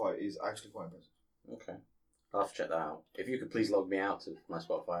 with Spotify is actually quite impressive. Okay. I'll have to check that out. If you could please log me out to my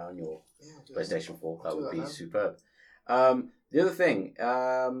Spotify on your Yeah, I'll do that. PlayStation 4, that I'll do would that be now. superb. The other thing,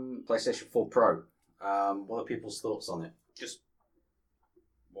 PlayStation 4 Pro. What are people's thoughts on it? Just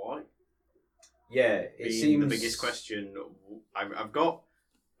why? Yeah, it Being seems the biggest question. I've got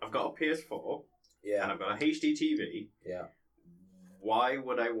a PS4 and Yeah, I've got a HD TV. yeah. Why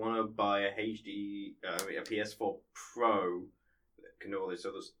would I want to buy a PS4 Pro that can do all this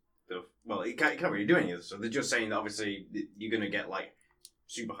other stuff? Well, it can't really do any of this. So they're just saying that obviously you're going to get like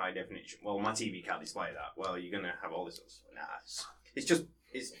super high definition. Well, my TV can't display that. Well, you're going to have all this other stuff. Nah,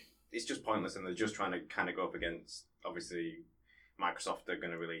 it's just pointless, and they're just trying to kind of go up against obviously Microsoft. They're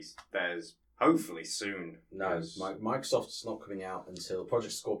going to release theirs hopefully soon. No, because- Microsoft's not coming out until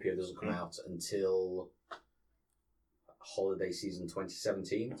Project Scorpio doesn't come out until holiday season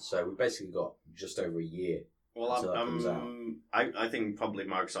 2017. So we've basically got just over a year. Well, until that comes out. I think probably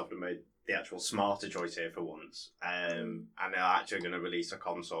Microsoft have made the actual smarter choice here for once, and they're actually going to release a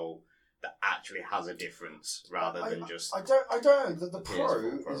console that actually has a difference rather than just. I don't know. The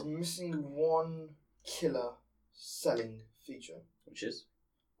PS4 Pro is missing one killer selling feature. Which is?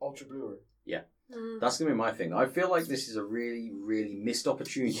 Ultra Blu-ray. That's going to be my thing. I feel like this is a really, really missed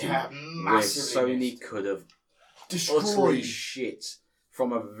opportunity Yeah, where massively Sony missed. could have utterly Destroyed. shit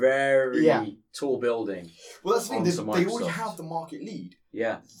from a very Yeah. tall building. Well, that's the thing. on They some already Microsoft. have the market lead.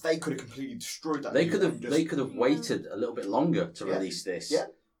 Yeah, They could have completely destroyed that. they lead could have and just- they could have waited a little bit longer to Yeah. release this. Yeah.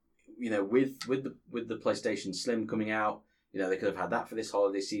 You know, with the PlayStation Slim coming out, you know, they could have had that for this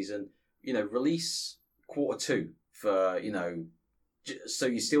holiday season. You know, release Q2 for, you know, so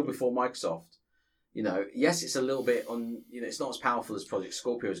you're still before Microsoft. You know, yes, it's a little bit you know, it's not as powerful as Project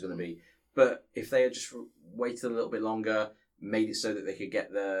Scorpio is going to be, but if they had just waited a little bit longer, made it so that they could get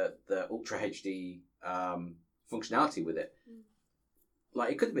the Ultra HD functionality with it,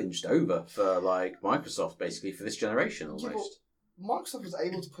 like it could have been just over for like Microsoft basically for this generation Yeah, almost. but Microsoft was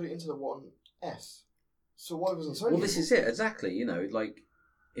able to put it into the One S. So why wasn't Sony? Well, this is it exactly. You know, like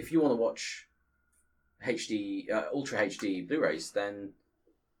if you want to watch HD Ultra HD Blu-rays, then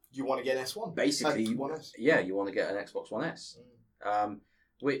You want to get an S1. basically, One S. yeah, you want to get an Xbox One S, Mm.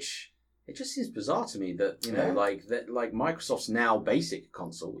 which It just seems bizarre to me that Yeah. like Microsoft's now basic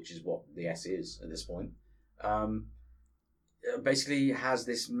console, which is what the S is at this point, basically has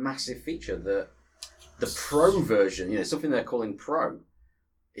this massive feature that the Pro version, something they're calling Pro,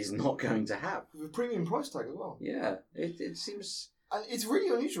 is not going to have. With a premium price tag as well. Yeah, it seems. And it's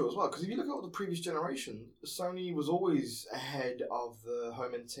really unusual as well, because if you look at the previous generation, Sony was always ahead of the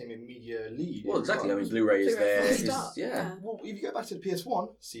home entertainment media lead. Well, exactly. I mean, Blu-ray Blu-ray is there. from the is- start, yeah. Well, if you go back to the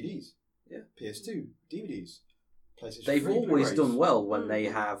PS1, CDs. Yeah. PS2, DVDs. PlayStation They've 3, always Blu-rays. done well when Mm. they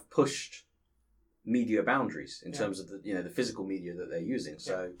have pushed media boundaries in Yeah. terms of the physical media that they're using.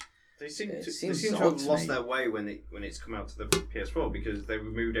 So They seem It to seems have odd to lost me. their way when it's come out to the PS4 because they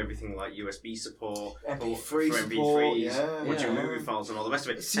removed everything like USB support, MP3 for support, MP3s, yeah. watching Yeah. movie files, and all the rest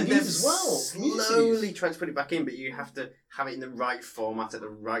of it. CDs and they've as well, music slowly CDs. tried to put it back in, but you have to have it in the right format at the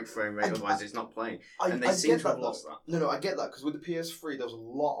right frame rate, otherwise it's not playing. And they seem to have lost that. No, I get that, because with the PS3, there was a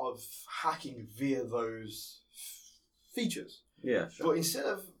lot of hacking via those features. yeah, But instead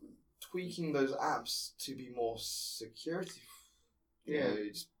of tweaking those apps to be more security,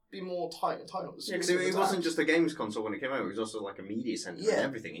 just be more tight up the Yeah, screen. because with it those wasn't apps. just a games console when it came out; it was also like a media center Yeah, and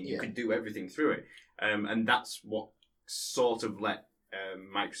everything, and you yeah. could do everything through it. And that's what sort of let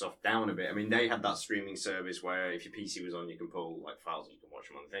Microsoft down a bit. I mean, they had that streaming service where if your PC was on, you can pull like files and you can watch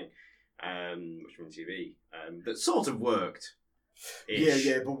them on the thing, watch them on TV. That sort of worked.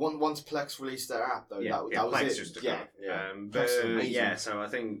 Yeah, but once Plex released their app, though, that was Plex it. just took Yeah, off. yeah. But Plex is amazing. yeah, so I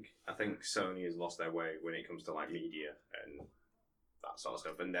think Sony has lost their way when it comes to like media and that sort of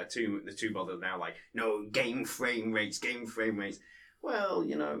stuff, and they're too bothered now. Like, no, game frame rates. Well,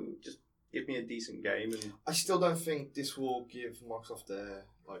 just give me a decent game, and I still don't think this will give Microsoft their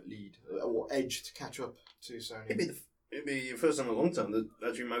lead or edge to catch up to Sony. it'd be the first time in a long time that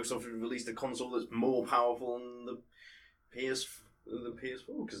actually Microsoft have released a console that's more powerful than the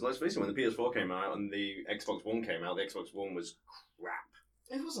PS4. Because let's face it, when the PS4 came out and the Xbox One came out, the Xbox One was crap.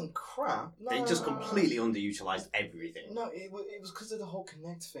 It wasn't crap. No, They just completely underutilized everything. No, it was because of the whole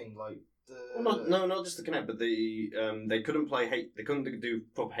Kinect thing, like the. Well, not just the Kinect, but they couldn't they couldn't do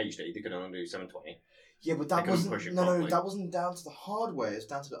proper HD. They could only do 720. Yeah, but they that couldn't push wasn't. it No, properly. that wasn't down to the hardware. It's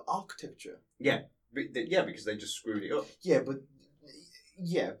down to the architecture. Yeah, because they just screwed it up. Yeah,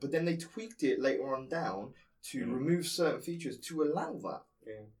 but then they tweaked it later on down to remove certain features to allow that.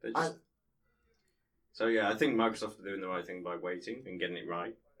 Yeah, they just. So yeah, I think Microsoft are doing the right thing by waiting and getting it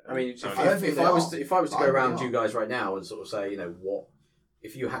right. I mean, Sony- I don't think if they I was are. to go I really around are. you guys right now and sort of say, what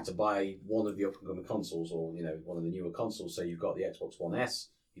if you had to buy one of the up and coming consoles, or one of the newer consoles? So you've got the Xbox One S,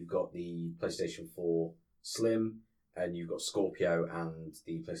 you've got the PlayStation 4 Slim, and you've got Scorpio and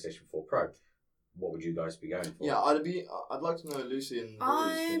the PlayStation 4 Pro. What would you guys be going for? Yeah, I'd like to know Lucy and.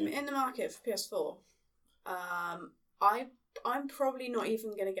 Rory's I'm opinion. in the market for PS4. I'm probably not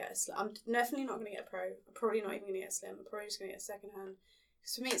even going to get a Slim. I'm definitely not going to get a Pro. I'm probably not even going to get a Slim. I'm probably just going to get a second hand.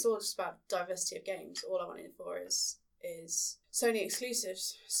 Because for me, it's all just about diversity of games. All I want it for is Sony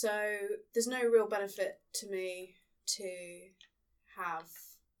exclusives. So there's no real benefit to me to have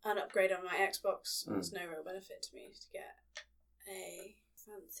an upgrade on my Xbox. There's no real benefit to me to get a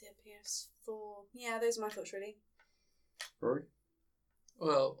fancier PS4. Yeah, those are my thoughts, really. Rory?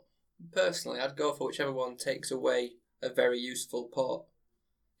 Well, personally, I'd go for whichever one takes away a very useful port.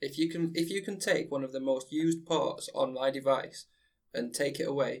 If you can take one of the most used ports on my device and take it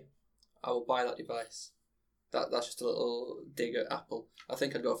away, I will buy that device. That's just a little dig at Apple. I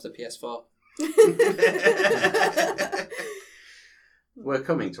think I'd go for the PS4. We're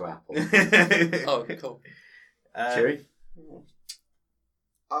coming to Apple. Oh, cool. Cheery?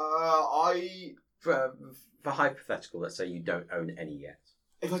 I For hypothetical, let's say you don't own any yet.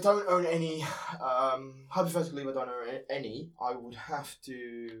 If I don't own any, hypothetically, if I don't own any, I'd have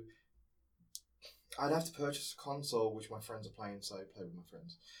to purchase a console which my friends are playing, so I play with my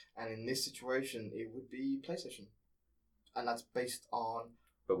friends. And in this situation, it would be PlayStation, and that's based on.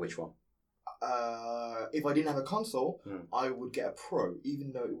 But which one? If I didn't have a console, Hmm. I would get a Pro,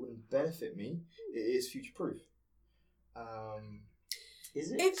 even though it wouldn't benefit me. It is future proof. Is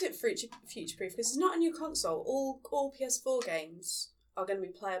If it's future proof, because it's not a new console, all PS4 games are going to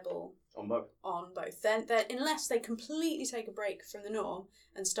be playable On both. on both. Then unless they completely take a break from the norm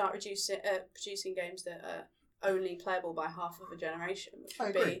and start producing games that are only playable by half of a generation, which I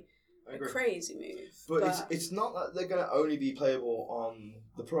would agree. be I a agree. crazy move. But it's not that they're going to only be playable on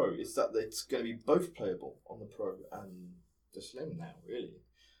the Pro. It's that it's going to be both playable on the Pro and the Slim now, really.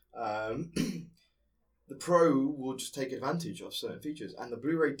 The Pro will just take advantage of certain features, and the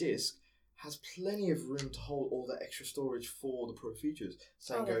Blu-ray disc has plenty of room to hold all the extra storage for the Pro features.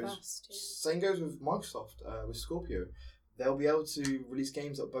 Same they're goes vast, yeah. Same goes with Microsoft with Scorpio. they'll be able to release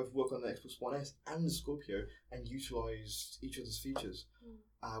games that both work on the Xbox One S and the Scorpio and utilize each other's features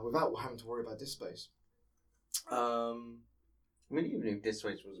without having to worry about disk space. I mean, even if disk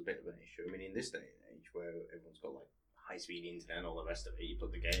space was a bit of an issue, I mean, in this day and age where everyone's got like high-speed internet and all the rest of it, you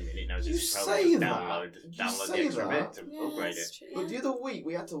put the game in, it knows You it's say probably that. download You the say extra that. bit to upgrade it. that's true, But the yeah. other week,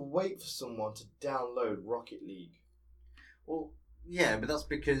 we had to wait for someone to download Rocket League. Well, yeah, but that's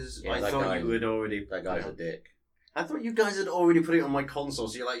because Yeah, I that thought guy- you had already. That guy's a dick. I thought you guys had already put it on my console,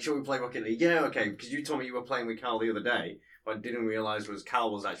 so you're like, shall we play Rocket League? Yeah, okay, because you told me you were playing with Cal the other day. What I didn't realise was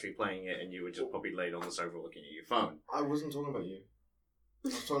Cal was actually playing it and you were just probably laid on the sofa looking at your phone. I wasn't talking about you. I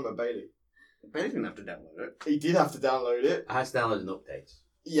was talking about Bailey. But I didn't have to download it. He did have to download it. I had to download an update.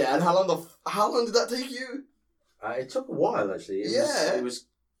 Yeah, and how long did that take you? It took a while actually. It was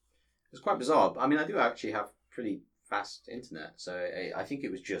quite bizarre. I mean, I do actually have pretty fast internet, so I think it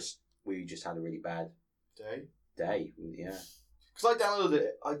was we just had a really bad day. Yeah. Because I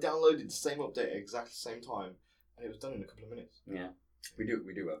downloaded the same update at exactly the same time, and it was done in a couple of minutes. Yeah. We do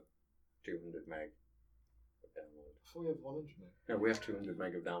have 200 meg of download. I thought we had 100 meg. No, we have 200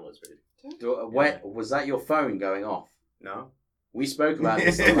 meg of download speed. Where was that? Your phone going off? No? We spoke about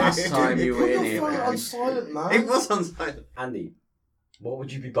this the last time you were in Put here, your phone man. on silent, man. It was on silent. Andy, what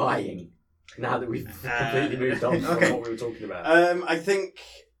would you be buying now that we've completely moved on from okay. what we were talking about? I think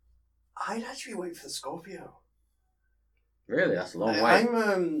I'd actually wait for the Scorpio. Really, that's a long way.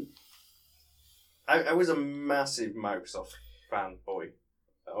 I'm I was a massive Microsoft fanboy.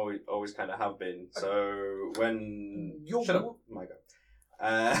 Always kind of have been. So when shut up, my God.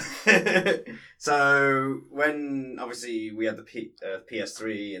 So when obviously we had the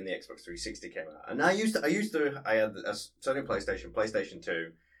PS3 and the Xbox 360 came out, and I had a Sony PlayStation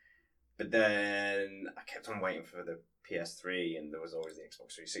 2, but then I kept on waiting for the PS3, and there was always the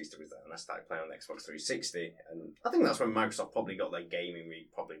Xbox 360 was there, and I started playing on the Xbox 360, and I think that's when Microsoft probably got their gaming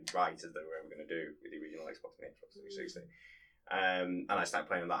probably right as they were ever going to do with the original Xbox and the Xbox 360. And I started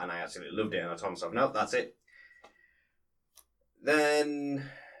playing on that, and I absolutely loved it, and I told myself, no, that's it. Then,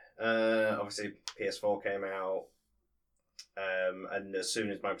 obviously, PS4 came out, and as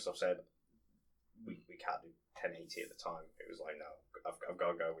soon as Microsoft said, we can't do 1080 at the time, it was like, no, I've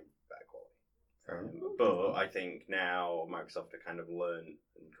got to go with better quality. But I think now Microsoft have kind of learned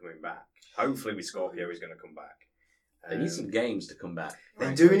and coming back. Hopefully with Scorpio is going to come back. They need some games to come back.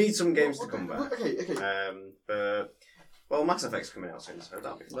 They do need some games to come back. Okay. But, well, Mass Effect's coming out soon, so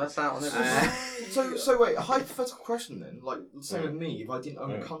that'll be fun. That's out on everything. So wait, a hypothetical question then. Like, same with me, if I didn't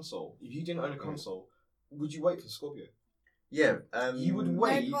own a console. If you didn't own a console, would you wait for the Scorpio? Yeah. You would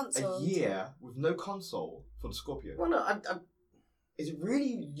wait console. a year with no console for the Scorpio. Well, no, Is it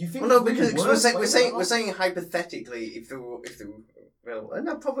really? You think? well, no, it's really because worth we're saying hypothetically if there were available, and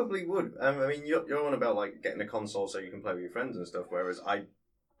I probably would. I mean, you're on about like getting a console so you can play with your friends and stuff, whereas I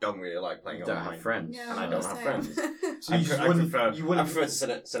don't really like playing You don't online. have friends. Yeah, And I don't have friends. So you I prefer wouldn't- to sit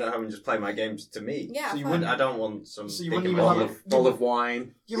at home and just play my games to me. Yeah, So you fine. wouldn't- I don't want some. So you big wouldn't even have amount a- of- Bottle of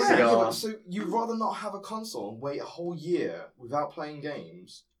wine. Yeah, but cigar. so you'd rather not have a console and wait a whole year without playing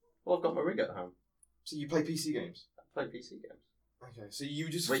games. Well, I've got my rig at home. So you play PC games. I play PC games. Okay, so you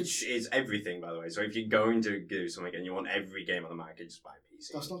just Which is everything, by the way. So if you're going to do something and you want every game on the market, just buy a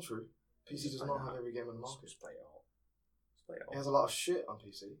PC. That's not true. PC does not have every game on the market. Just play it all. Just play it It all. has a lot of shit on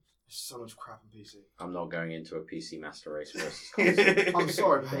PC. There's so much crap on PC. I'm not going into a PC master race versus console. I'm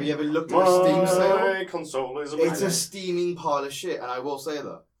sorry, but have you ever looked at a Steam sale? My console is It's amazing. a steaming pile of shit, and I will say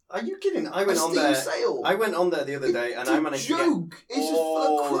that. Are you kidding? I went a on Steam there. sale. I went on there the other day and It's I a managed joke. to It's get just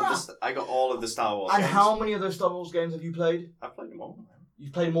full of crap. I got all of the Star Wars And games. how many of those Star Wars games have you played? I played them all. Man.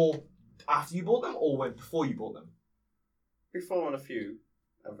 You've played more after you bought them, or before you bought them? Before on a few.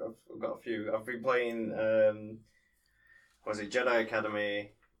 I've got a few. I've been playing, was it Jedi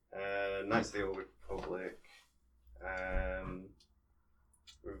Academy, Knights of the Old Republic, I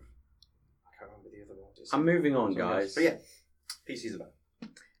can't remember the other one. I'm moving on, guys. But yeah, PC's about.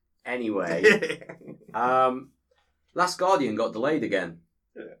 Anyway, Last Guardian got delayed again.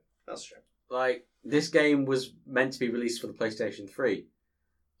 Yeah, that's true. Like, this game was meant to be released for the PlayStation 3,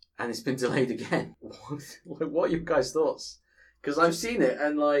 and it's been delayed again. What are your guys' thoughts? Because I've seen it,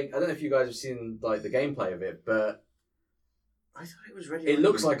 and like, I don't know if you guys have seen like the gameplay of it, but I thought it was ready. it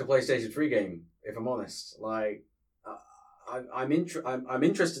looks like a PlayStation 3 game. If I'm honest, like, I'm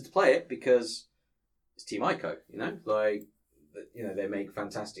interested to play it because it's Team Ico, you know, like, you know, they make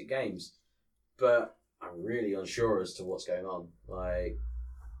fantastic games, but I'm really unsure as to what's going on. Like,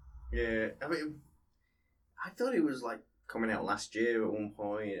 Yeah, I mean, I thought it was like coming out last year at one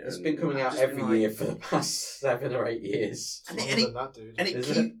point. It's and been coming I've out just been every like- year for the past 7 or 8 years. And Longer it- than that, dude. And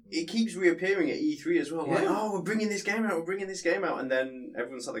Is it keeps reappearing at E3 as well. Like, Yeah. oh, we're bringing this game out, and then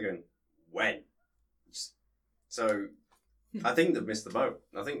everyone's sat there going, when? So, I think they've missed the boat.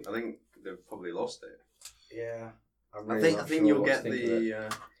 I think they've probably lost it. Yeah. I think you'll get the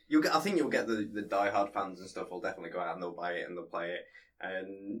I think you'll get the diehard fans and stuff will definitely go out and they'll buy it and they'll play it,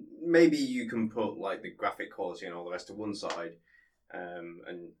 and maybe you can put like the graphic quality and all the rest to one side,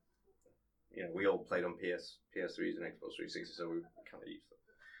 and you know we all played on PS3s and Xbox 360, so we kind of used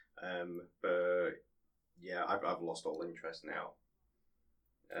them. But yeah, I've lost all interest now.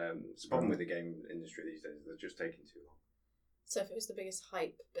 It's a problem with the game industry these days; they're just taking too long. So if it was the biggest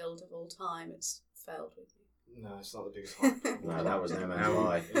hype build of all time, it's failed with you. No, it's not the biggest hype. No, that was No Man's No.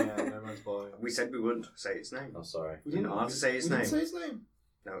 Lie. Yeah, No Man's Lie. We said we wouldn't say its name. Oh, sorry. We You're not allowed to say his we name. didn't say his name.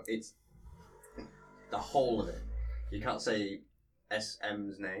 No, it's the whole of it. You can't say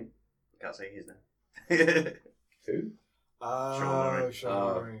SM's name. You can't say his name. Who? Oh, Murray.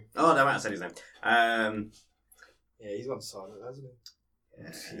 Sean Murray. Oh, no, I said his name. Yeah, he's gone silent, hasn't he?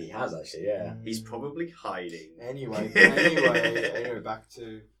 He has actually, yeah. He's probably hiding. Anyway, back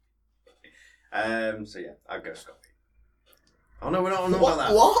to... So yeah, I'll go Scotty. Oh no, we're not on about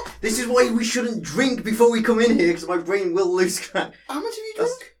that. What? This is why we shouldn't drink before we come in here, because my brain will lose track. How much have you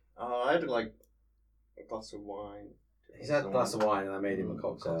That's- drunk? I had like a glass of wine. He's had a glass of wine and I made him a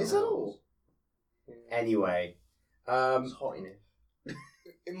cocktail. Is that all? Anyway. It's hot in here.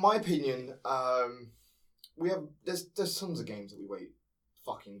 In my opinion, there's tons of games that we wait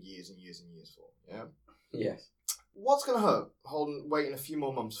fucking years and years and years for. Yeah. Yes. What's gonna hurt? Waiting a few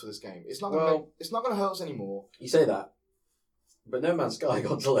more months for this game. It's not gonna. Well- It's not gonna hurt us anymore. You say that, but No Man's Sky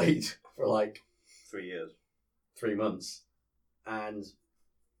got delayed for like 3 years. 3 months. And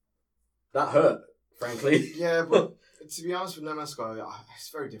that hurt, frankly. Yeah, but to be honest with No Man's Sky, it's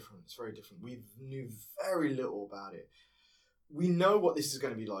very different. It's very different. We knew very little about it. We know what this is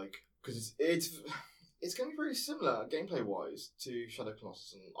going to be like because it's going to be very similar gameplay wise to Shadow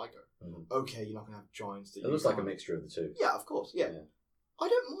Colossus and Ico. Mhm. Okay, you're not going to have giants. It looks like a mixture of the two. Yeah, of course. Yeah. Yeah. I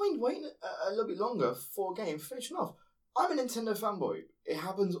don't mind waiting a little bit longer for a game finishing off. I'm a Nintendo fanboy. It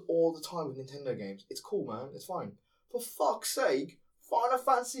happens all the time with Nintendo games. It's cool, man. It's fine. For fuck's sake, Final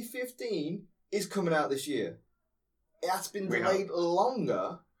Fantasy 15 is coming out this year. That's been We delayed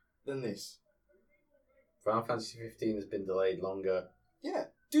longer than this. Final Fantasy 15 has been delayed longer. Yeah.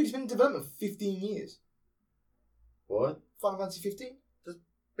 Dude, it's been in development for 15 years. What? Final Fantasy 15?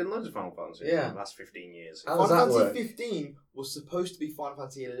 Been loads of Final Fantasy Yeah. in the last 15 years. How does Final that Fantasy work? 15 was supposed to be Final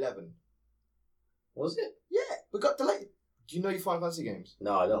Fantasy 11. Was it? Yeah, but got delayed. Do you know your Final Fantasy games?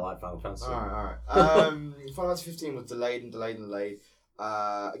 No, I don't like Final Fantasy. Alright. Final Fantasy 15 was delayed and delayed and delayed.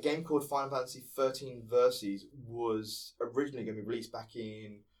 A game called Final Fantasy 13 Versus was originally going to be released back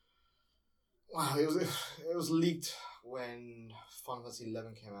in... Wow, it was leaked when Final Fantasy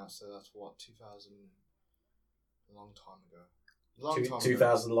 11 came out, so that's what, 2000... A long time ago.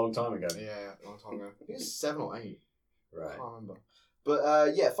 2000, a long time ago. Yeah, a long time ago. I think it's 7 or 8. I Right. can't remember.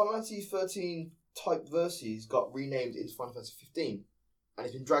 But yeah, Final Fantasy 13 type Versus got renamed into Final Fantasy 15. And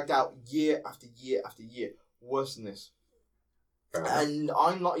it's been dragged out year after year after year. Worse than this. Fair enough. And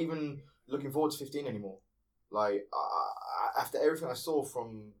I'm not even looking forward to 15 anymore. Like, after everything I saw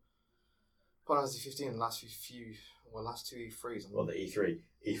from Final Fantasy 15 in the last last two E3s. Well, the E3.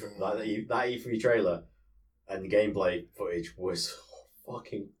 That E3 trailer and gameplay footage was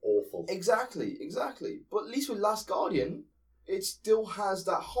fucking awful. Exactly. But at least with Last Guardian, it still has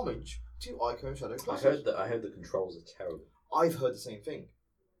that homage to Ico and Shadow I Colossus. heard the controls are terrible. I've heard the same thing.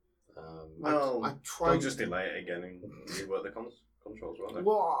 Well, I they'll tried. just delay it again and rework the controls, won't they?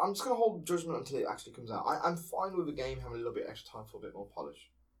 Well, I'm just gonna hold judgment until it actually comes out. I'm fine with the game having a little bit extra time for a bit more polish.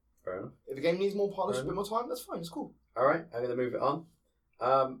 Fair enough. If the game needs more polish, Fair a bit more time, that's fine. It's cool. All right, I'm going to move it on.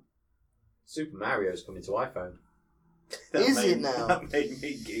 Super Mario's coming to iPhone. Is it now? That made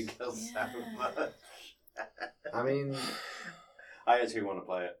me giggle so much. I mean, I actually want to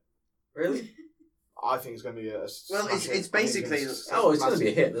play it. really? I think it's gonna be a. Well, smash it's hit. basically- I think it's Oh, it's going to massive- be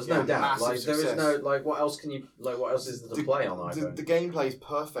a hit. There's no yeah, doubt. massive Like there is success. no like. What else can you like? What else is there to play on iPhone? The gameplay is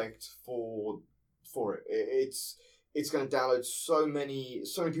perfect for it. It's going to download so many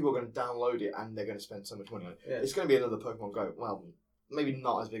people are going to download it and they're going to spend so much money on it. Yeah. It's going to be another Pokemon Go. Well, maybe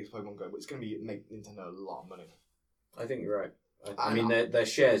not as big as Pokemon Go, but it's going to make Nintendo a lot of money. I think you're right. I And mean, their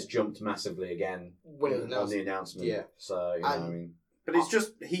shares jumped massively again When it was on announced. the announcement. Yeah. So you know, And- I mean, But it's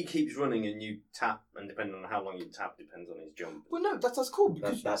just he keeps running and you tap, and depending on how long you tap, depends on his jump. Well, no, that's cool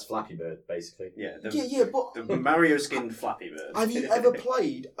because That's Flappy Bird, basically. Yeah, but the Mario skinned Flappy Bird. have you ever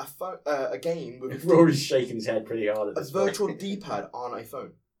played a game with Rory's shaking his head pretty hard at a this point. virtual D-pad on a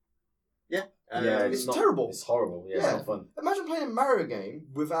phone? Yeah, Yeah, It's not- terrible. It's horrible. Yeah, Yeah. it's not fun. Imagine playing a Mario game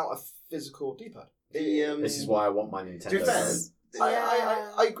without a physical D-pad. This is why I want my Nintendo. To be fair,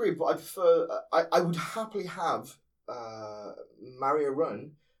 phone. I agree, but I prefer. I would happily have Mario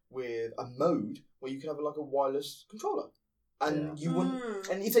Run with a mode where you can have like a wireless controller, and you wouldn't.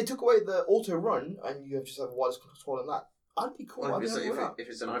 And if they took away the auto run and you just have a wireless controller and that, I'd be cool. Well, I'd be if, happy with that. if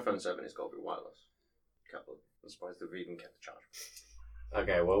it's an iPhone 7, it's got to be wireless. I'm surprised they've even kept the charge.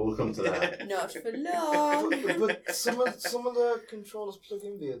 Okay, well, we'll come to that. Not for long. But some of the controllers plug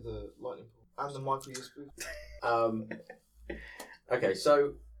in via the Lightning port and the micro USB. Okay,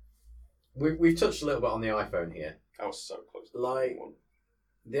 so we've touched a little bit on the iPhone here. I was so close. To Like, one.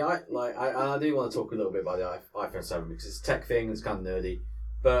 I do want to talk a little bit about the iPhone 7 because it's a tech thing, it's kind of nerdy,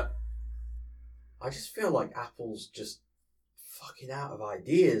 but I just feel like Apple's just fucking out of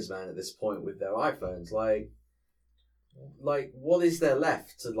ideas, man, at this point with their iPhones. Like what is there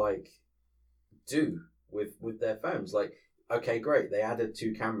left to do with their phones? Like, okay, great, they added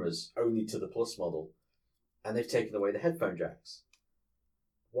 2 cameras only to the Plus model, and they've taken away the headphone jacks.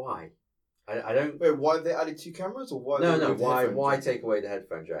 Why? I don't. Wait, why they added 2 cameras, or why? No, they no. removed the Why? headphone Why jack? take away the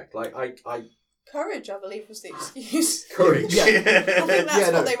headphone jack? Like, I Courage, I believe, was the excuse. courage. Yeah. I think that's Yeah,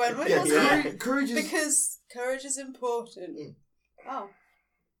 no. what they went with, Yeah, wasn't it? courage is Because courage is important. Oh.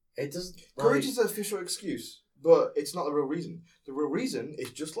 It doesn't. courage is an official excuse, but it's not the real reason. The real reason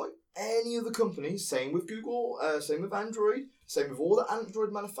is just like any other company. Same with Google. Same with Android. Same with all the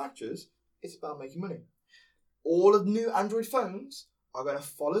Android manufacturers. It's about making money. All of the new Android phones are going to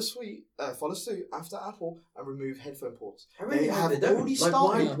follow suit after Apple and remove headphone ports. I really They hope have they don't. already Like,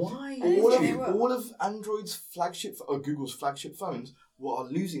 started. why? All They will. all of Android's flagship or Google's flagship phones are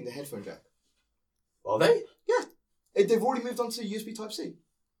losing the headphone jack. Are they? They've already moved on to USB Type C.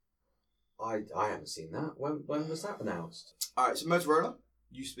 I haven't seen that. When was that announced? All right, so Motorola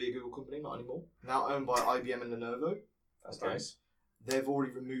used to be a Google company, not anymore. Now owned by IBM and Lenovo. That's Okay. nice. They've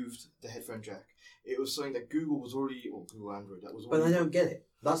already removed the headphone jack. It was something that Google was already, or Google Android, that was But already. I don't get it.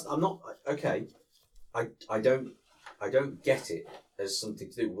 I'm not okay. I don't get it as something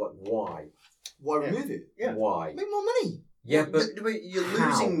to do. Like, why? Why Yeah. remove it? Yeah. Why? Make more money. Yeah, but You're how?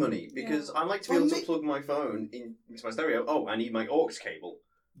 losing money because I like to be Well, able to me- plug my phone into my stereo. Oh, I need my aux cable.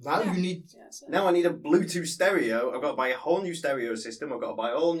 Now Yeah. you need. Yeah, so. Now I need a Bluetooth stereo. I've got to buy a whole new stereo system. I've got to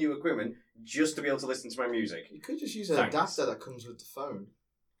buy all new equipment just to be able to listen to my music. You could just use an Thanks. adapter that comes with the phone.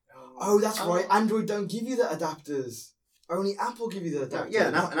 Oh, that's right. Android don't give you the adapters. Only Apple give you the adapters. Yeah,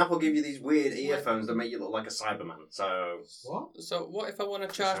 and Apple give you these weird earphones that make you look like a Cyberman. So What? So what if I want to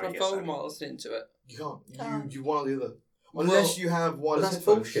charge Sorry, my yes, phone sorry. while listening to it? You can't. Can't. You one or the other. Unless you have but wireless that's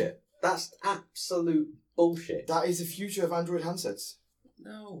headphones. bullshit. That's absolute bullshit. That is the future of Android handsets.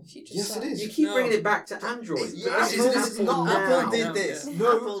 No. Future Yes, stuff. it is. You keep No. bringing it back to Android. Yeah, But Apple- Apple this is not now. Apple did this.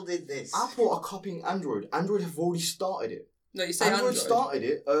 No. Apple did this. Apple are copying Android. Android have already started it. No, you say Android Android. started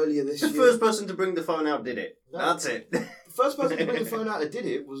it earlier this The year. first person to bring the phone out did it. No. That's it. The first person to bring the phone out that did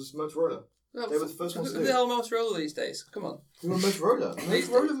it was Motorola. No, They were the first ones to Who do the it. hell Motorola these days? Come on. Who were Motorola? These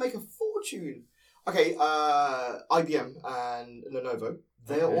Motorola days. make a fortune. Okay, IBM and Lenovo,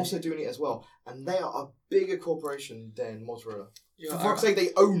 they are Okay. also doing it as well. And they are a bigger corporation than Motorola. You For know, fuck's sake,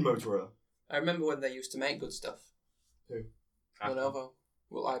 they own Motorola. I remember when they used to make good stuff. Who? Lenovo.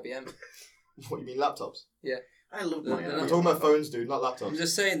 Well, IBM. What, you mean laptops? I love No, my. no, We're no. talking about phones, dude, not I'm laptops.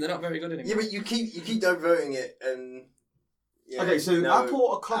 just saying they're not very good anymore. Yeah, but you keep diverting it and. Yeah, Okay, so no, Apple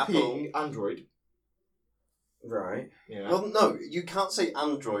are copying Android. Right. Yeah. Well, no, you can't say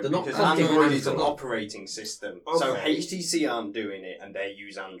Android They're not because copying Android is an Android. operating system. So Okay. HTC aren't doing it, and they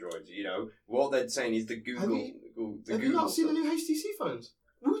use Android. You know what they're saying is the Google. Have you- the Have Google you not seen the stuff. new HTC phones?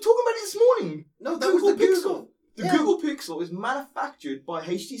 We were talking about it this morning. No, that Google was the Pixel. Google. The Yeah. Google Pixel is manufactured by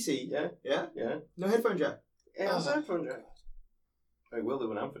HTC. Yeah, Yeah. yeah. No headphone jack. Yeah, it's iPhone jack. It will do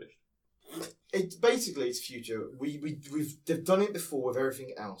when I'm finished. It's basically its future. They've done it before with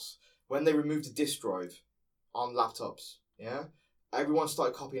everything else. When they removed the disk drive on laptops, yeah, everyone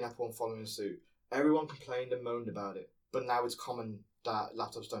started copying Apple and following suit. Everyone complained and moaned about it, but now it's common that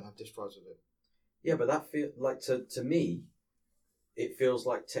laptops don't have disk drives with it. Yeah, but that feel like to me, it feels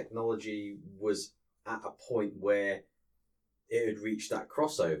like technology was at a point where it had reached that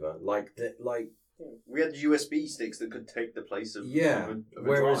crossover. Like that, like We had USB sticks that could take the place of yeah. of a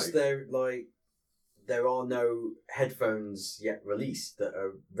Whereas drive. there are no headphones yet released that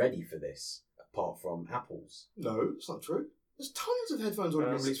are ready for this, apart from Apple's. No, it's not true. There's tons of headphones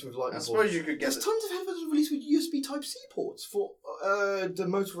already been released with lightning I ports. suppose you could get. There's tons of headphones released with USB Type-C ports for the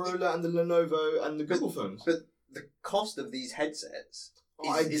Motorola and the Lenovo and the Google phones. But the cost of these headsets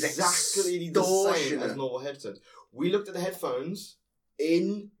is exactly the same as extortionate. normal headsets. We looked at the headphones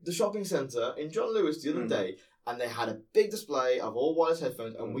in the shopping centre in John Lewis the other day, and they had a big display of all wireless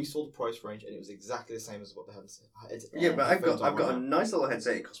headphones, and we saw the price range, and it was exactly the same as what the headset. Yeah, but I've got right a now. nice little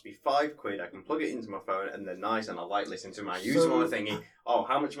headset. It cost me £5. I can plug it into my phone, and they're nice, and I like listening to them. I use them on a thingy. Oh,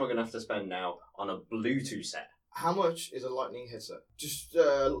 how much am I going to have to spend now on a Bluetooth set? How much is a Lightning headset? Just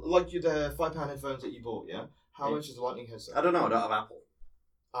like the £5 headphones that you bought, yeah? How much is a Lightning headset? I don't know. I don't have Apple.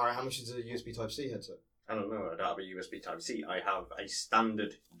 Alright, how much is a USB Type-C headset? I don't know. I don't have a USB Type-C. I have a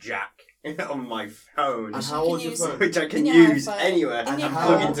standard jack on my phone, And You how can old's your use phone? which I can In your use iPhone. anywhere In and your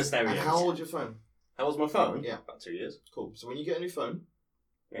plug phone. into stereo. And how old's your phone? How old's my phone? Yeah. About 2 years. Cool. So when you get a new phone,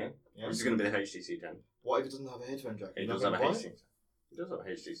 Yeah. yeah, This is going to be the HTC 10. what if it doesn't have a headphone jack? It You're does not have a gonna buy HTC. It does have a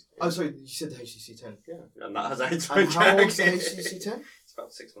HTC. Oh, sorry, you said the HTC 10. Yeah, and that has a headphone And jack. how old's the HTC 10? It's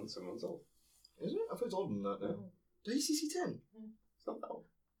about 6 months, 7 months old. Is it? I thought it's older than that now. The HTC 10? It's not that old.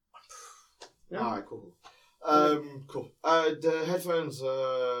 Yeah. Alright, cool. Cool. The headphones,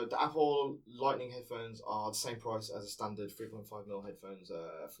 the Apple Lightning headphones are the same price as a standard 3.5mm headphones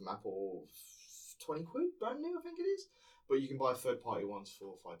from Apple. 20 quid, brand new, I think it is. But you can buy third-party ones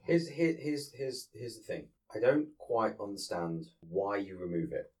for £5. Here's the thing. I don't quite understand why you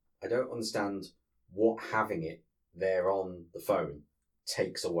remove it. I don't understand what having it there on the phone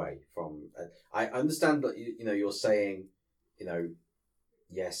takes away from. I understand that you're saying,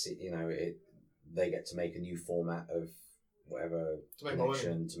 yes, they get to make a new format of whatever To make more money.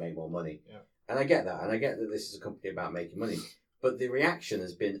 connection to make more money. Yeah. And I get that, and I get that this is a company about making money. But the reaction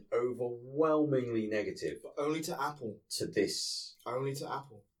has been overwhelmingly negative But only to Apple. to this. Only to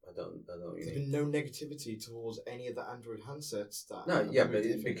Apple. I don't know what you There's mean. been no negativity towards any of the Android handsets that. No, have yeah, moved but it's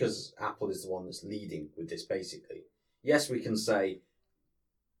different. because Apple is the one that's leading with this, basically. Yes, we can say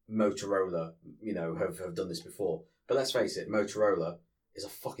Motorola, have done this before. But let's face it, Motorola is a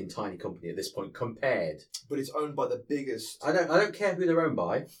fucking tiny company at this point compared. But it's owned by the biggest. I don't care who they're owned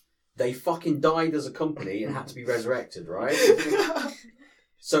by. They fucking died as a company and had to be resurrected, right?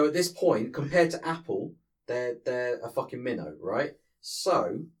 So at this point, compared to Apple, they're a fucking minnow, right?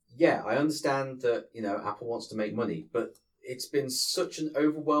 So yeah, I understand that Apple wants to make money, but it's been such an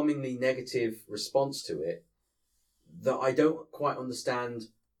overwhelmingly negative response to it that I don't quite understand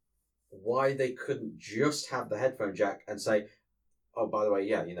why they couldn't just have the headphone jack and say, oh, by the way,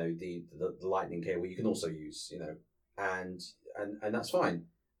 yeah, the lightning cable you can also use, and that's fine.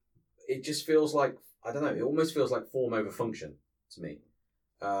 It just feels like, I don't know, it almost feels like form over function to me.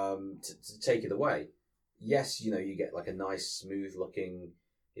 To take it away. Yes, you get like a nice, smooth looking,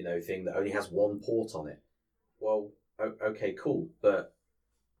 thing that only has one port on it. Well, okay, cool, but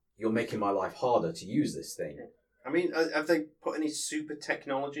you're making my life harder to use this thing. I mean, have they put any super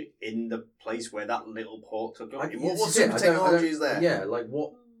technology in the place where that little port took up? What This is super it. technology is there? Yeah, like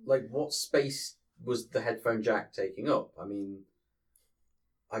what space was the headphone jack taking up? I mean,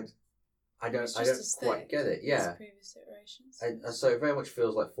 I don't quite get it. Yeah. As previous iterations. And so it very much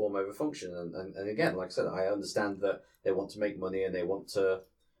feels like form over function. And again, like I said, I understand that they want to make money and they want to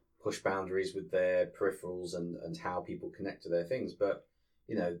push boundaries with their peripherals and how people connect to their things. But,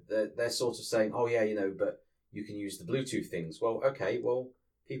 they're sort of saying, oh, yeah, but you can use the Bluetooth things. Well, okay,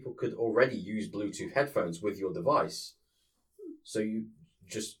 people could already use Bluetooth headphones with your device. So you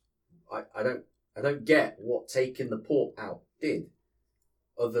just, I don't get what taking the port out did.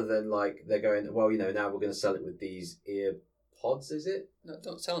 Other than like they're going, well, now we're going to sell it with these ear pods, is it? No,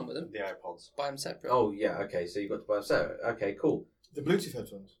 don't sell them with them. The iPods. Buy them separate. Oh yeah, okay. So you got to buy them separate. Okay, cool. The Bluetooth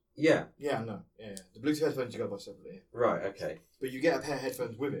headphones. Yeah. Yeah, no. Yeah. The Bluetooth headphones you got to buy separately. Right. Okay. But you get a pair of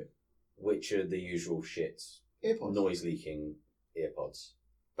headphones with it. Which are the usual shits? Earpods. Noise leaking earpods.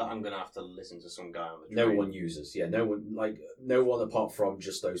 That I'm going to have to listen to some guy on the No train. one uses. Yeah. No one apart from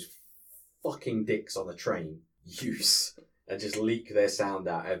just those fucking dicks on the train use and just leak their sound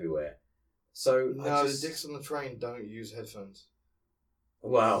out everywhere. So No, the dicks on the train don't use headphones.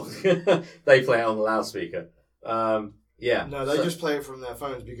 Well, they play it on the loudspeaker. Yeah. No, they just play it from their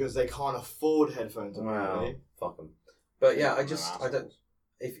phones because they can't afford headphones. Wow, apparently. fuck them. But yeah, I They're don't. assholes.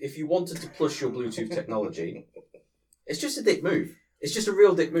 If you wanted to push your Bluetooth technology, it's just a dick move. It's just a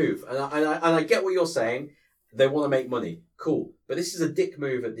real dick move, and I get what you're saying. They want to make money, cool. But this is a dick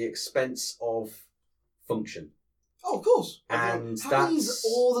move at the expense of function. Oh, of course. And happens that's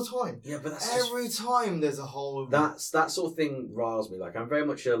all the time. Yeah, but that's Every time there's a whole. that sort of thing riles me. Like I'm very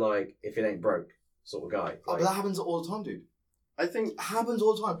much a like if it ain't broke sort of guy. Oh, Like, but that happens all the time, dude. I think It happens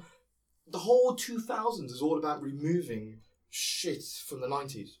all the time. The whole 2000s is all about removing shit from the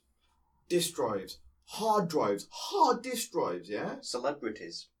 90s. Disk drives, hard disk drives, yeah?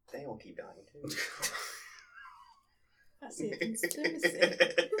 Celebrities, they all keep dying too. I see a conspiracy.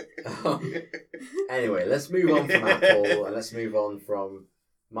 Anyway, let's move on from Apple and let's move on from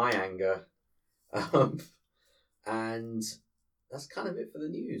my anger. And that's kind of it for the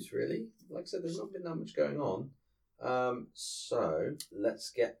news, really. Like I said, there's not been that much going on. So let's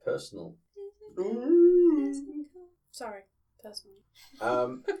get personal. Sorry, personally.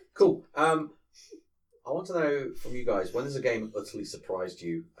 Cool. I want to know from you guys, when has a game utterly surprised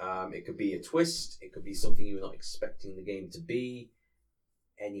you? It could be a twist, it could be something you were not expecting the game to be,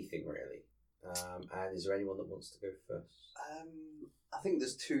 anything really. And is there anyone that wants to go first? I think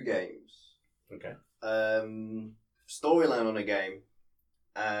there's 2 games. Okay. Storyline on a game.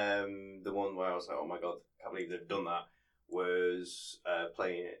 The one where I was like, oh my god, I can't believe they've done that, was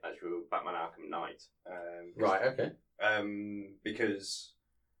playing actual Batman Arkham Knight. Right, okay. Because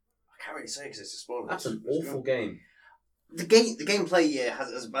I can't really say because it's a spoiler. That's an awful game. The gameplay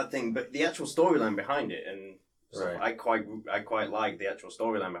has a bad thing, but the actual storyline behind it and stuff, Right. I quite like the actual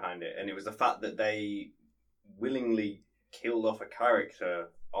storyline behind it, and it was the fact that they willingly killed off a character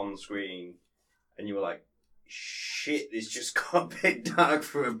on screen, and you were like, shit, this just got a bit dark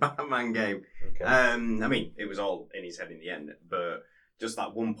for a Batman game. Okay. I mean, it was all in his head in the end, but just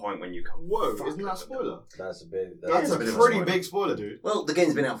that one point when you go, Whoa, fuck, isn't that a spoiler? That's a bit. That's a a bit of a pretty spoiler. big spoiler, dude. well, the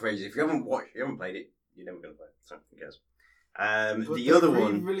game's been out for ages. If you haven't played it, you're never going to play it, so who cares? But The they're other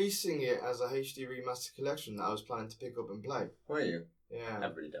one... releasing it as a HD remaster collection that I was planning to pick up and play. Where are you? Yeah.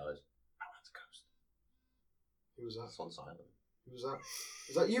 Never really dies. Batman's a ghost. Who was that? That's on silent. Who was that?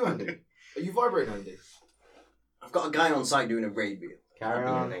 Is that you, Andy? Are you vibrating, Andy? I've got a guy on site doing a raid video. Carry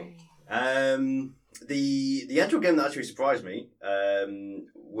on. The actual game that actually surprised me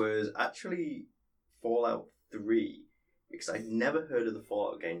was actually Fallout 3, because I'd never heard of the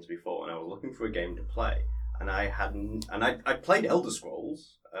Fallout games before, and I was looking for a game to play, and I played Elder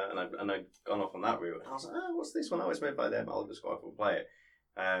Scrolls, and I'd gone off on that route, and I was like, oh, what's this one? Oh, it's made by them. I'll just go off and play it.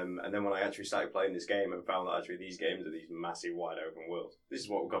 And then when I actually started playing this game and found that actually these games are these massive wide open worlds, this is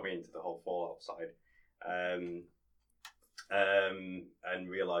what got me into the whole Fallout side. And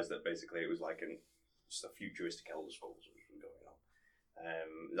realised that basically it was like just a futuristic Elder Scrolls which was going on.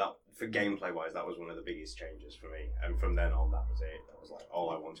 That for gameplay wise, that was one of the biggest changes for me. And from then on, that was it. That was like all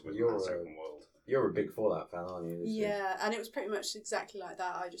I wanted was a mass open world. You're a big Fallout fan, aren't you? Yeah, and it was pretty much exactly like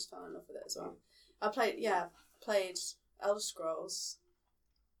that. I just fell in love with it as well. I played Elder Scrolls,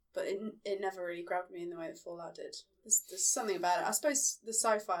 but it never really grabbed me in the way that Fallout did. There's something about it. I suppose the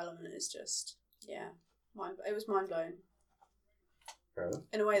sci-fi element is just, it was mind-blowing. Fair enough.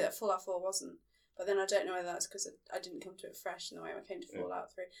 In a way that Fallout 4 wasn't. But then I don't know whether that's because I didn't come to it fresh in the way I came to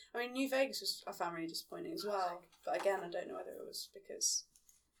Fallout 3. I mean, New Vegas I found really disappointing as well. But again, I don't know whether it was because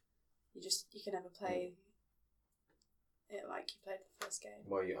you can never play it like you played the first game.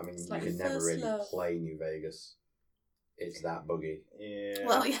 Well, you like can never first really love. play New Vegas. It's that buggy. Yeah.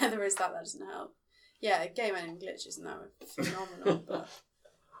 Well, yeah, there is that. That doesn't help. Yeah, game ending glitches and that were phenomenal. But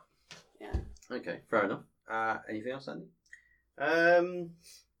yeah. Okay, fair enough. Anything else, Andy?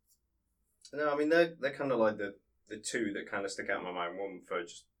 No, I mean they're kind of like the two that kind of stick out in my mind. One for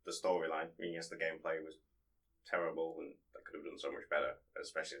just the storyline. I mean, yes, the gameplay was terrible and they could have done so much better,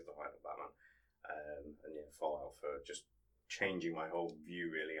 especially as the fight of Batman. And yeah, Fallout for just changing my whole view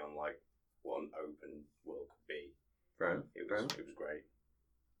really on like what an open world could be. Fair enough. It was great.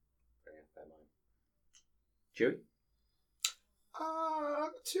 Yeah, fair mind. Chewie?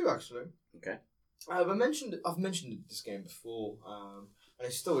 Two actually. Okay. I've mentioned this game before, and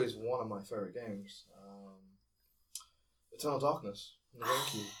it still is one of my favourite games. Eternal Darkness on the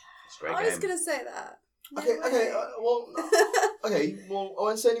GameCube. It's a great I game. was going to say that. No Okay, way. well, I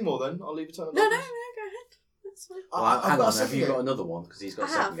won't say any more then. I'll leave Eternal No, Darkness. go ahead. That's fine. Well, I've hang got a on, have second you got game. another one? Because he's got a I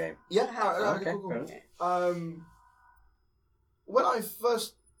second have. game. Yeah, I have. alright, Okay, cool. fair enough. When I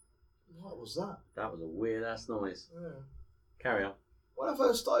first... What was that? That was a weird ass noise. Yeah. Carry on. When I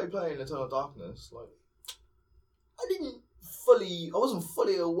first started playing Eternal Darkness, like, I wasn't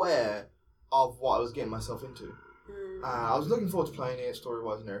fully aware of what I was getting myself into. I was looking forward to playing it,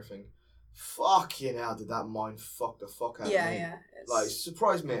 story-wise and everything. Fucking hell, did that mind fuck the fuck out of me. Yeah. Like,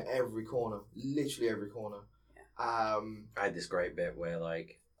 surprised me at every corner. Literally every corner. I had this great bit where,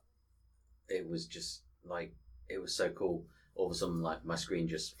 like, it was just, like, it was so cool. All of a sudden, like, my screen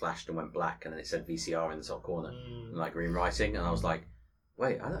just flashed and went black, and then it said VCR in the top corner, and, like, green writing, and I was like,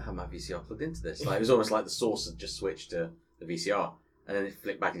 wait, I don't have my VCR plugged into this. Like, it was almost like the source had just switched to the VCR. and then it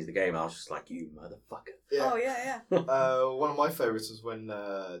flicked back into the game. And I was just like, "You motherfucker!" Yeah. Oh yeah. One of my favourites was when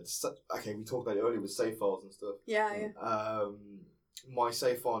we talked about it earlier with save files and stuff. Yeah. My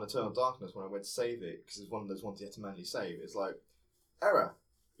save file in Eternal Darkness, when I went to save it, because it's one of those ones you have to manually save, it's like, error,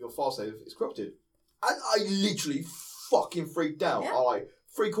 your file save is corrupted. And I literally fucking freaked out. Yeah. I like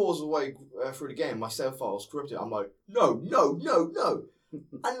 3/4 of the way through the game, my save file's corrupted. I'm like, no. And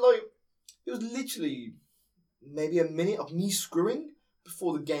like, it was literally maybe a minute of me screwing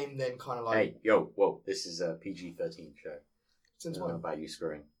before the game then kind of like... Hey, yo, whoa! This is a PG-13 show. Since I don't know when? about you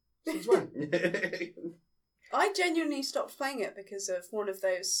screwing. Since when? I genuinely stopped playing it because of one of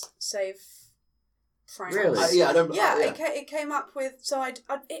those save frames. Really? I don't... Yeah, it came up with... So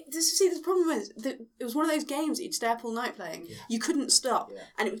the problem is that it was one of those games that you'd stay up all night playing. Yeah. You couldn't stop. Yeah.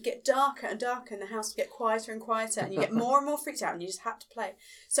 And it would get darker and darker and the house would get quieter and quieter and you get more and more freaked out and you just had to play.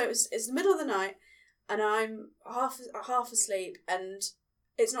 So it's the middle of the night and I'm half asleep and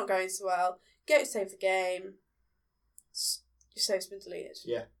it's not going so well. Go to save the game. Your save's been deleted.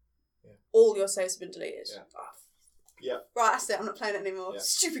 Yeah. All your saves have been deleted. Yeah. Oh, Yeah. right, that's it. I'm not playing it anymore. Yeah.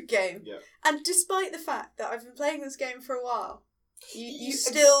 Stupid game. Yeah. And despite the fact that I've been playing this game for a while, you You-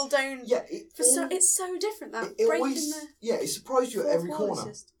 still don't. Yeah, It's so different that it breaking always, the it surprised you at fourth every wall is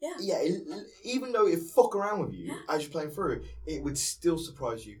corner. just- yeah. Yeah, even though it fuck around with you Yeah. as you're playing through it would still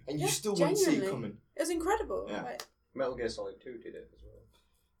surprise you, and you Yeah, still wouldn't see it genuinely. coming. It was incredible. Yeah. Like, Metal Gear Solid 2 did it as well.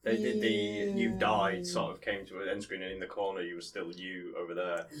 They did the you died sort of came to an end screen and in the corner you were still you over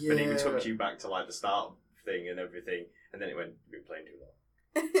there. But it Yeah. took you back to like the start thing and everything and then it went, you've been playing too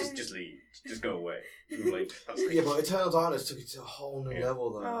long. Just leave. Just go away. You've been playing too long. Yeah, but Eternal Darkness took it to a whole new Yeah.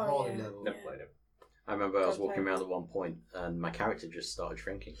 level, though. Oh, a whole yeah. new level. Never Yeah. played it. I remember I was God, walking play. around at one point and my character just started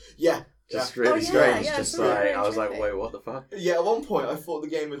shrinking. Yeah, Just yeah. really Oh, yeah, strange. yeah, just it's really, like really I was like, trippy. wait, what the fuck? Yeah, at one point I thought the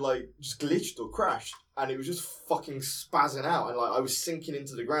game had like just glitched or crashed, and it was just fucking spazzing out, and like I was sinking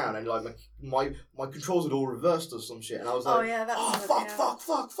into the ground, and like my controls had all reversed or some shit, and I was like, oh yeah, that's oh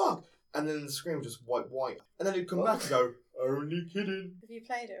another- fuck, and then the screen was just white, and then it'd come back and go, only kidding. Have you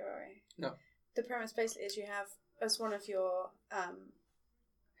played it, Rory? No. The premise basically is you have as one of your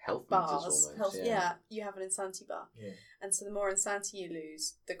Health bars. meters almost. You have an insanity bar. Yeah. And so the more insanity you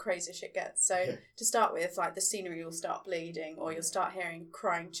lose, the crazier shit gets. So Yeah. to start with, like the scenery will start bleeding, or you'll start hearing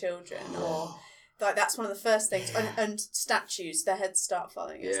crying children, or like that's one of the first things. Yeah. And statues, their heads start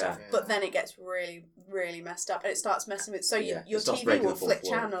falling and Yeah. stuff. Yeah. But then it gets really, really messed up, and it starts messing with. So Yeah, your it starts TV breaking will the fourth flick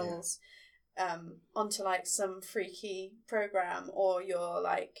wall, channels onto like some freaky program, or your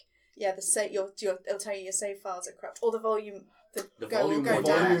like it'll tell you your save files are corrupt, or the volume. The will volume go will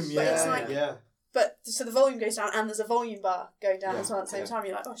down. down. Volume, But it's yeah, like yeah. But so the volume goes down, and there's a volume bar going down Yeah, as well at the same yeah. time.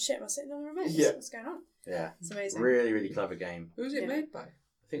 You're like, oh shit, am I sitting on the remote? Yeah. What's going on? Yeah. It's amazing. Really, really clever game. Who was it Yeah. made by? I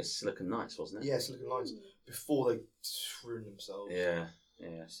think it's Silicon Knights, wasn't it? Yeah, Silicon Lines before they ruined themselves. Yeah.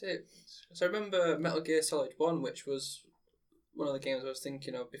 That's it. So I remember Metal Gear Solid 1, which was one of the games I was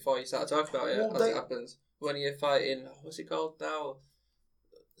thinking of before you started talking about it, Well, as they- it happens. When you're fighting, what's it called now?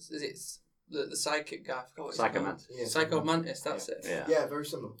 Is it the psychic guy? I forgot what it's Psycho called. Mantis. Yeah. Psycho Mantis, that's it. Yeah. Yeah, very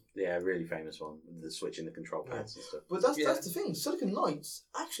similar. Yeah, really famous one. With the switch in the control pads and stuff. But that's Yeah. the thing. Silicon Knights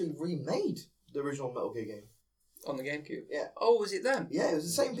actually remade the original Metal Gear game. On the GameCube. Yeah. Oh, was it them? Yeah, it was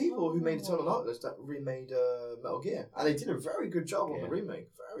the same people who made Eternal Darkness that remade Metal Gear, and they did a very good job on Yeah. the remake.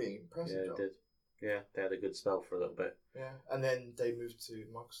 Very impressive Yeah, it job. did. Yeah, they had a good spell for a little bit. Yeah, and then they moved to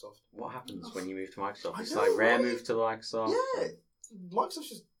Microsoft. What happens when you move to Microsoft? I It's know, like Rare right? moved to Microsoft. Yeah, Microsoft's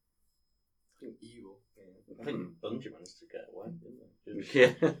just fucking evil. I think Bungie managed to get away, didn't they?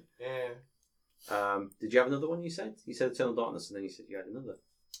 Yeah. Yeah. Did you have another one you said? You said Eternal Darkness and then you said you had another.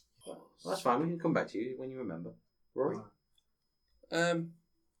 Well, that's fine. We can come back to you when you remember. Rory?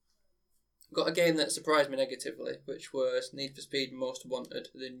 Got a game that surprised me negatively, which was Need for Speed Most Wanted,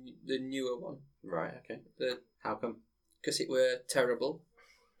 the newer one. Right, okay. How come? Because it were terrible.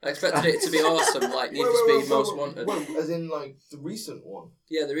 I expected it to be awesome, like Need for Speed Most Wanted. As in, like, the recent one.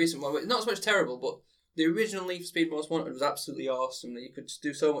 Yeah, the recent one. Not so much terrible, but the original Need for Speed Most Wanted was absolutely awesome. You could just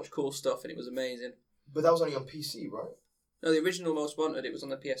do so much cool stuff, and it was amazing. But that was only on PC, right? No, the original Most Wanted, it was on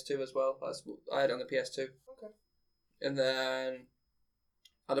the PS2 as well. I had it on the PS2. Okay. And then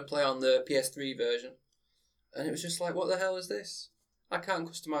I had to play on the PS3 version. And it was just like, what the hell is this? I can't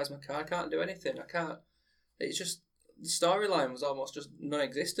customise my car. I can't do anything. I can't. It's just, the storyline was almost just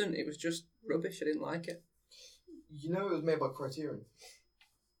non-existent. It was just rubbish. I didn't like it. You know it was made by Criterion.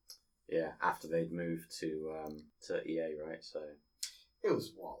 Yeah, after they'd moved to EA, right? So It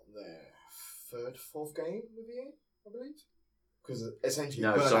was, what, their third, fourth game with EA, I believe? Because essentially...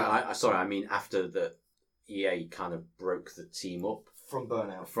 no, Burnout- sorry, I mean after the EA kind of broke the team up from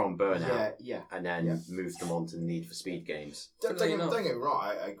Burnout. from Burnout, Yeah. and then moved them on to Need for Speed games. Don't Funnily get enough. me wrong,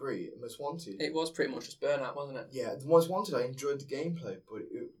 I agree. Most Wanted. It was pretty much just Burnout, wasn't it? Yeah, the Most Wanted, I enjoyed the gameplay, but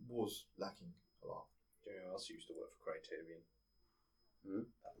it was lacking a lot. Do you know who else used to work for Criterion? Hmm?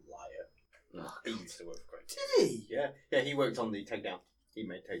 That liar. Oh, He used to work for Criterion. Did he? Yeah, he worked on the Takedown. He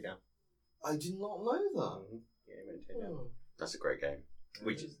made Takedown. I did not know that. Yeah, he made Takedown. Oh. That's a great game.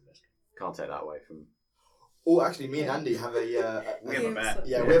 Which is the best. Can't take that away from. Oh, actually, me and Andy have a. We have a bet.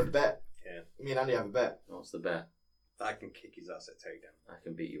 Yeah, we have a bet. Yeah. Me and Andy have a bet. What's the bet? That I can kick his ass at Takedown. I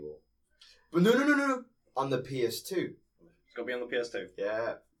can beat you all. But no. On the PS2. It's got to be on the PS2.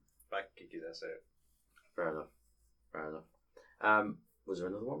 Yeah. If I can kick his ass at. Fair enough. Was there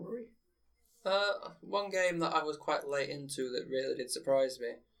another one, Rory? One game that I was quite late into that really did surprise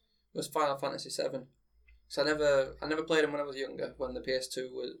me was Final Fantasy VII. So I never played them when I was younger, when the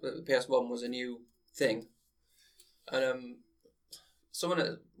PS1 was a new thing, and someone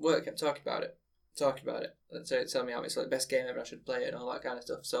at work kept talking about it, tell me how it's like the best game ever, I should play it and all that kind of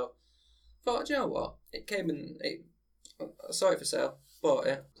stuff. So I thought, do you know what? It came in. I saw it for sale, bought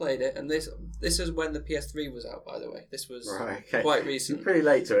it, played it, and this is when the PS3 was out. By the way, this was Right, okay. quite You're recent. pretty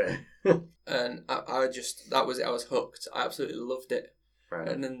late to it. And I just, that was it. I was hooked. I absolutely loved it. Fair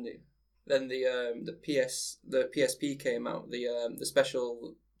enough. And then the PSP came out. The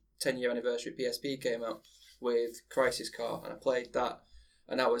special 10-year anniversary PSP came out with Crisis Core, and I played that,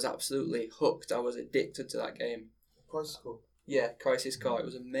 and I was absolutely hooked. I was addicted to that game. Price is cool. Yeah, Crisis Core. It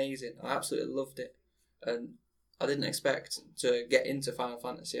was amazing. I absolutely loved it, and I didn't expect to get into Final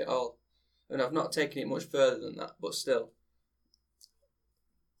Fantasy at all. And I've not taken it much further than that, but still,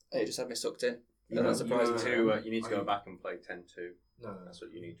 it just had me sucked in. And that surprised me. You need to go back and play 10-2. No. That's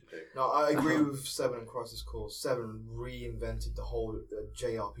what you need to do. No, I agree with 7 and Crisis Core. 7 reinvented the whole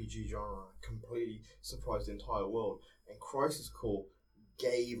JRPG genre, completely surprised the entire world. And Crisis Core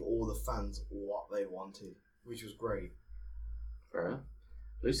gave all the fans what they wanted, which was great. Fair enough.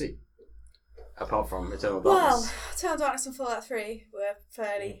 Lucy, apart from Eternal Well, Darkness. Eternal Darkness and Fallout 3 were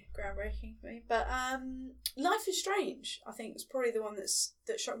fairly groundbreaking for me, but Life is Strange, I think, was probably the one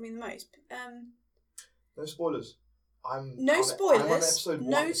that shocked me the most. No spoilers. I'm No on spoilers. episode 1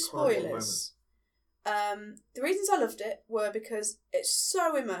 No currently at the moment. spoilers. The reasons I loved it were because it's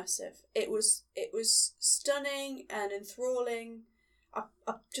so immersive. It was stunning and enthralling. I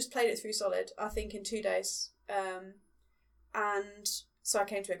just played it through Solid, I think, in 2 days, and so I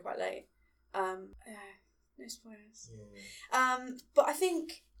came to it quite late. No spoilers. Yeah. But I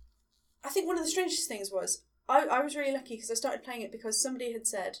think one of the strangest things was I was really lucky because I started playing it because somebody had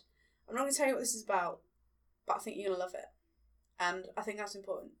said, "I'm not going to tell you what this is about, but I think you're going to love it," and I think that's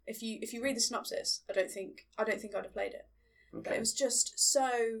important. If you read the synopsis, I don't think I'd have played it, but Okay. it was just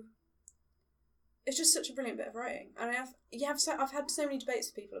so. It's just such a brilliant bit of writing, and I've had so many debates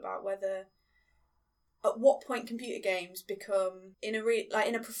with people about whether at what point computer games become in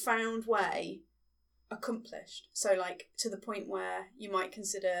a profound way accomplished. So like to the point where you might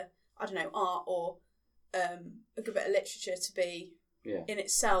consider, I don't know, art or a good bit of literature to be in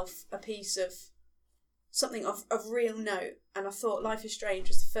itself a piece of something of real note. And I thought Life is Strange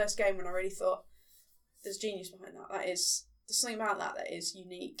was the first game when I really thought there's genius behind that. There's something about that is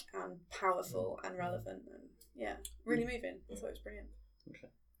unique and powerful and relevant and really moving. I thought it was brilliant.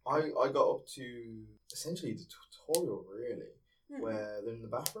 I got up to essentially the tutorial, really, where they're in the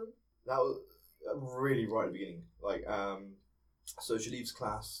bathroom. That was really right at the beginning. Like, so she leaves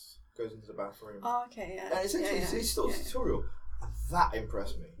class, goes into the bathroom. Oh, okay, yeah. And essentially, it's still a tutorial. That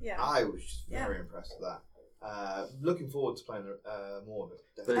impressed me. Yeah. I was just very impressed with that. Looking forward to playing more of it.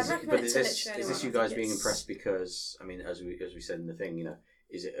 But I'd is, recommend is it to this literally is this you anyone. I guys think being it's- impressed because, I mean, as we said in the thing,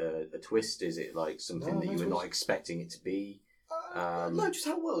 is it a twist? Is it like something No, that no you were not twist. expecting it to be? No, just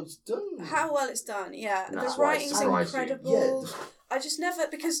how well it's done. How well it's done, yeah. And The that's why it writing's surprised you. incredible. Yeah. I just never,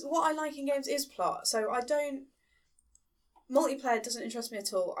 because what I like in games is plot, so I don't. Multiplayer doesn't interest me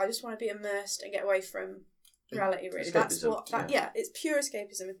at all. I just want to be immersed and get away from reality, really. That's Escapism, what. It's pure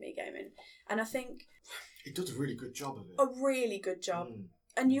escapism with me gaming. And I think It does a really good job of it. a really good job. Mm.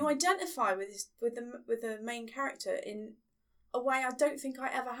 And you identify with the main character in a way I don't think I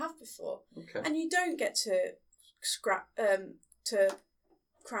ever have before. Okay. And you don't get to to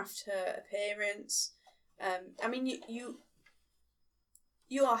craft her appearance. I mean,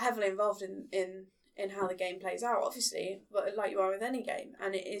 you are heavily involved in how the game plays out, obviously, but like you are with any game,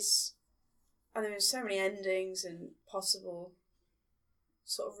 and it is. And there are so many endings and possible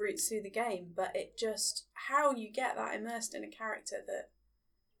sort of routes through the game, but it just how you get that immersed in a character that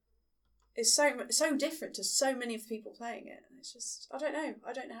is so different to so many of the people playing it. It's just I don't know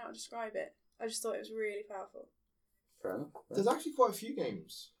how to describe it. I just thought it was really powerful. Fair enough. There's actually quite a few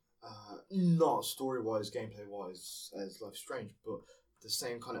games, not story-wise, gameplay-wise as Life is Strange, but the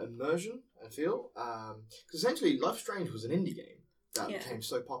same kind of immersion and feel. Because essentially, Life is Strange was an indie game that became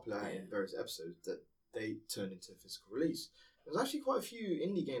so popular in various episodes that they turned into a physical release. There's actually quite a few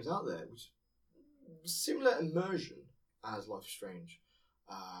indie games out there which similar immersion as Life is Strange.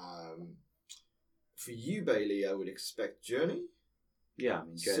 For you, Bailey, I would expect Journey. Yeah, I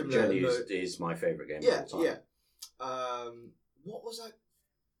mean, Similar Journey is my favourite game of all time. Yeah. What was that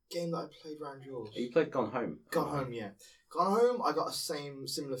game that I played around yours? You played Gone Home. Gone Home, yeah. Gone Home, I got a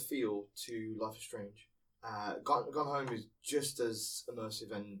similar feel to Life is Strange. Gone Home is just as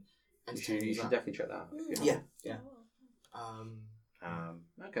immersive and entertaining. You should definitely check that out. Yeah.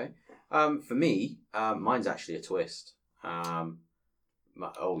 Okay. For me, mine's actually a twist.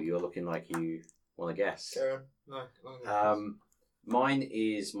 You're looking like you want to guess. Karen? No. Mine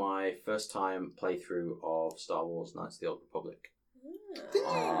is my first time playthrough of Star Wars: Knights of the Old Republic.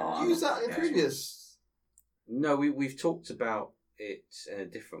 Didn't you use that in previous? No, we've talked about it in a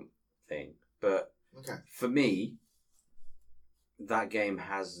different thing, but for me, that game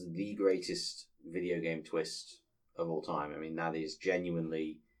has the greatest video game twist of all time. I mean, that is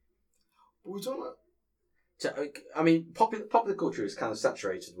genuinely. What are we talking about? I mean, popular culture is kind of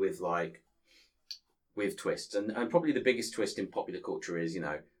saturated with twists, and probably the biggest twist in popular culture is,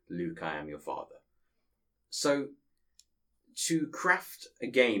 Luke, I am your father. So, to craft a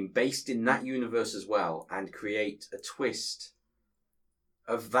game based in that universe as well and create a twist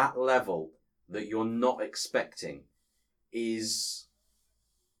of that level that you're not expecting is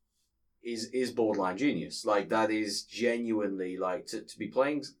borderline genius. Like, that is genuinely, like, to be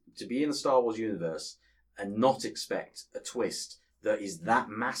in the Star Wars universe and not expect a twist that is that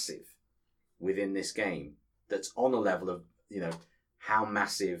massive within this game, that's on a level of, how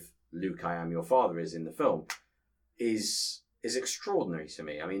massive Luke, I am your father is in the film, is extraordinary to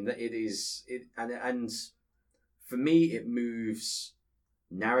me. I mean, and for me, it moves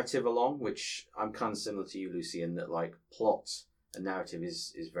narrative along, which I'm kind of similar to you, Lucy, in that, like, plot and narrative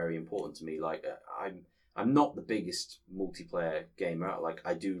is very important to me. Like, I'm not the biggest multiplayer gamer. Like,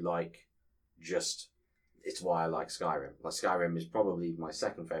 I do like it's why I like Skyrim. Like, Skyrim is probably my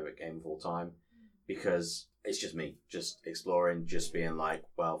second favourite game of all time because it's just me, just exploring, just being like,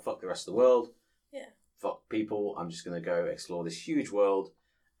 well, fuck the rest of the world. Yeah. Fuck people. I'm just going to go explore this huge world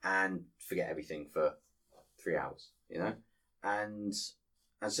and forget everything for 3 hours, And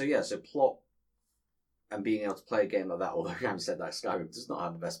so plot and being able to play a game like that, although I haven't said that, Skyrim does not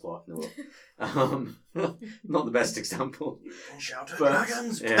have the best plot in the world. Not the best example. You can shout at But-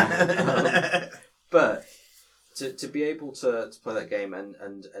 dragons! Yeah. But to be able to play that game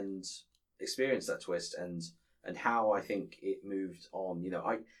and experience that twist and how I think it moved on,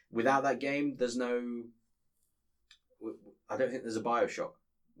 without that game, I don't think there's a BioShock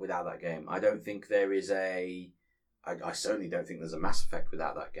without that game. I don't think there is I certainly don't think there's a Mass Effect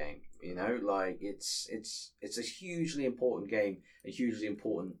without that game. Like, it's a hugely important game and hugely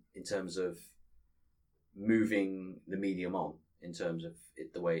important in terms of moving the medium on, in terms of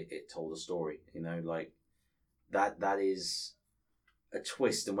the way it told a story. Like, that is a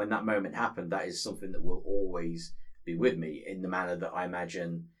twist, and when that moment happened, that is something that will always be with me, in the manner that I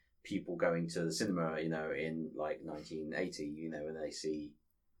imagine people going to the cinema, in like 1980, when they see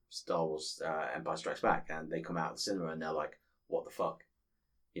Star Wars Empire Strikes Back and they come out of the cinema and they're like, what the fuck?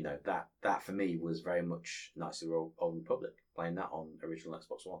 That for me was very much Knights of the Old Republic, playing that on original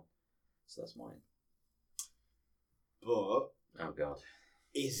Xbox One. So that's mine. But Oh god.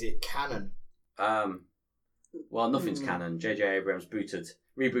 is it canon? Well, nothing's canon. J.J. Abrams rebooted.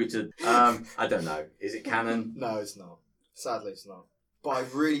 I don't know. Is it canon? No, it's not. Sadly, it's not. But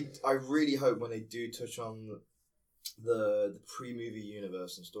I really hope when they do touch on the pre-movie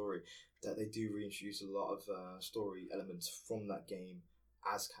universe and story, that they do reintroduce a lot of story elements from that game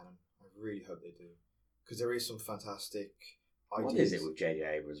as canon. I really hope they do, because there is some fantastic ideas. What is it with J.J.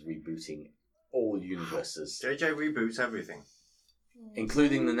 Abrams rebooting all universes, JJ reboots everything.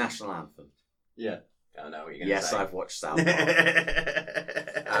 including the national anthem? Yeah. I know what you're going to Yes, say. I've watched South Park.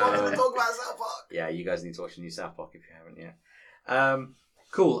 I want to talk about South Park. Yeah, you guys need to watch the new South Park if you haven't yet.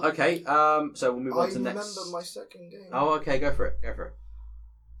 Cool. Okay. So we'll move on to next. I remember my second game. Oh, okay. Go for it.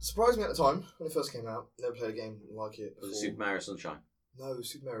 Surprised me at the time when it first came out. Never played a game like it before. Was it Super Mario Sunshine? No, it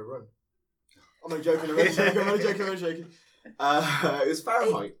was Super Mario Run. I'm only joking. I'm only joking. It was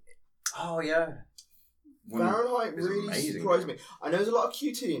Fahrenheit. Oh, yeah. Fahrenheit It's really amazing, surprised man. me. I know there's a lot of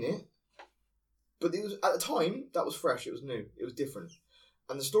QT in it, but it was at the time that was fresh. It was new. It was different,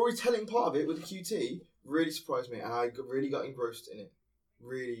 and the storytelling part of it with the QT really surprised me, and I really got engrossed in it.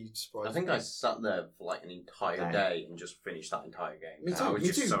 really surprised. I think I sat there for like an entire day and just finished that entire game. Me too, I was me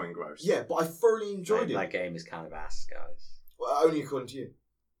just too. so engrossed. Yeah, but I thoroughly enjoyed it. That game is kind of ass, guys. Well, only according to you.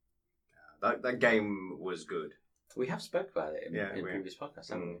 That game was good. We have spoke about it in we- previous podcasts,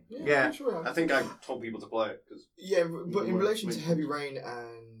 haven't we? Yeah, I'm sure. I think I told people to play it because Yeah, but in Well, relation to wait. Heavy Rain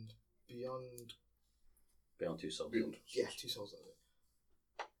and Beyond, Beyond Two Souls. yeah, Two Souls. That was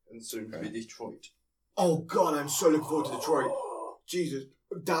it. and soon to be Detroit. Oh God, I'm so looking forward to Detroit. Jesus,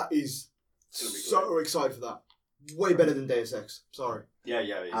 that is It's gonna be so excited for that. Way better than Deus Ex. Sorry. Yeah, it's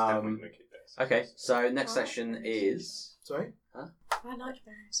definitely gonna kick this. Okay, so next section is... Sorry. I liked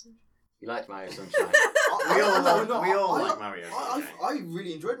Mario Sunshine. You liked Mario Sunshine. We all No, like Mario. I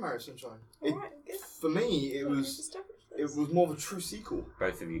really enjoyed Mario Sunshine. Alright, good. For me, it was more of a true sequel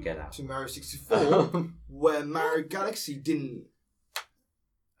Both of you get out. to Mario 64, where Mario Galaxy didn't.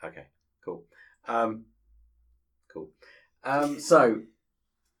 Okay, cool. So,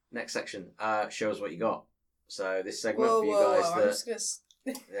 next section. Show us what you got. So, this segment for you guys I'm that... just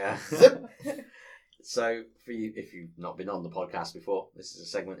gonna... Yeah. Zip. So, for you, if you've not been on the podcast before, this is a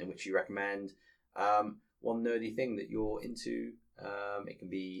segment in which you recommend one nerdy thing that you're into. It can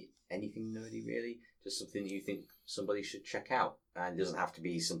be anything nerdy, really. Just something you think somebody should check out. And it doesn't have to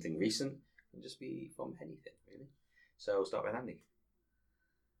be something recent. It can just be from anything, really. So, we'll start with Andy.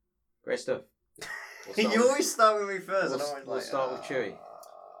 Great stuff. You always start with me first. We'll start with Chewy.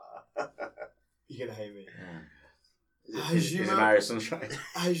 You're gonna hate me. Is it Mario Sunshine?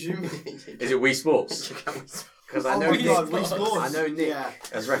 As you. Is it Wii Sports? Because I Oh know my Nick, God, Wii Sports. I know Nick Yeah.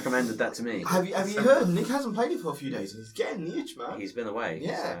 has recommended that to me. Have you heard? Nick hasn't played it for a few days, and he's getting the itch, man. He's been away.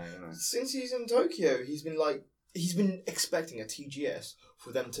 Yeah. So, you know. Since he's in Tokyo, he's been expecting a TGS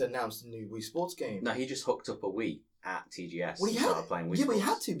for them to announce the new Wii Sports game. No, he just hooked up a Wii at TGS Well, and he started playing Wii yeah, but he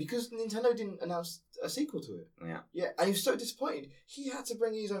Sports. had to because Nintendo didn't announce a sequel to it. Yeah. Yeah, and he was so disappointed. He had to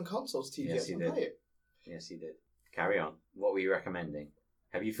bring his own console to TGS Yes, he and did. play it. Yes, he did. Carry on. What were you recommending?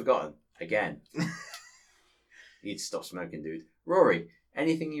 Have you forgotten? Again. You need to stop smoking, dude. Rory,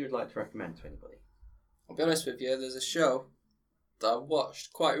 anything you would like to recommend to anybody? I'll be honest with you, there's a show that I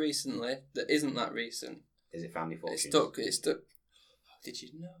watched quite recently that isn't that recent. Is it Family Fortunes? It's stuck. Did you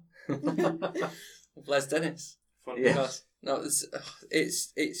know? With Les Dennis. Fun. Yeah. Because, no,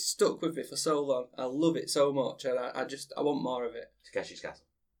 it's stuck with me for so long. I love it so much, and I want more of it. Takeshi's Castle.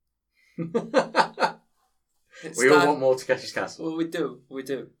 It's We all want more Takeshi's Castle. Well, we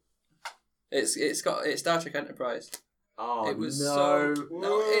do. It's Star Trek Enterprise. Oh, It was no. so-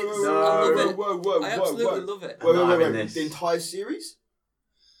 No, it's- No. I love it. Whoa, I absolutely love it. I'm not having this. The entire series?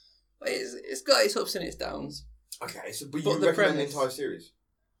 It's got its ups and its downs. Okay, so but But you the recommend premise- the entire series?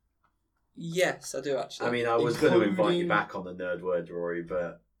 Yes, I do actually. I mean, I was going to invite you Including- back on the nerd word, Rory,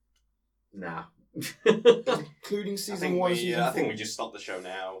 but nah. Including I season think 1 and season 4? I think we just stop the show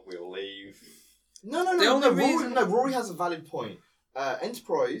now. We'll leave. No, The only reason- Rory has a valid point.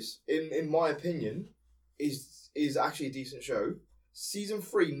 Enterprise, in my opinion, is actually a decent show. Season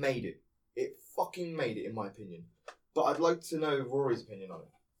 3 made it. It fucking made it, in my opinion. But I'd like to know Rory's opinion on it.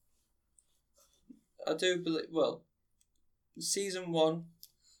 I do believe. Well, season 1,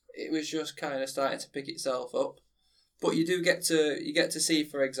 it was just kind of starting to pick itself up, but you get to see,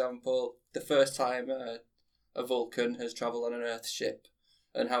 for example, the first time a Vulcan has travelled on an Earth ship,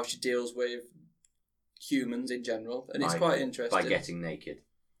 and how she deals with humans in general, and it's By- quite interesting. By getting naked.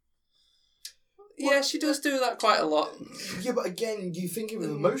 Yeah, she does do that quite a lot. Yeah, but again, you think with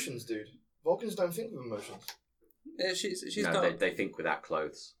emotions, dude. Vulcans don't think with emotions. Yeah, she's No, not they think without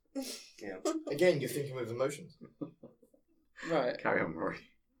clothes. Again, you're thinking with emotions. right. Carry on, Rory.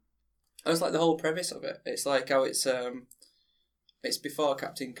 That's like the whole premise of it. It's like how it's before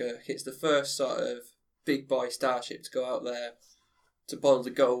Captain Kirk. It's the first sort of big boy starship to go out there to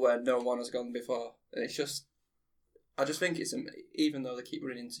boldly go where no one has gone before. And it's just, I just think it's, even though they keep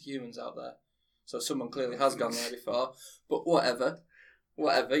running into humans out there, so someone clearly has gone there before. But whatever,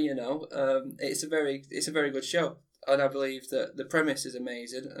 you know, it's a very good show, and I believe that the premise is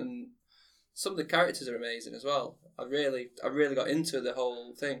amazing, and some of the characters are amazing as well. I really got into the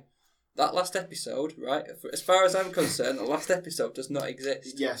whole thing. That last episode, right? As far as I'm concerned, the last episode does not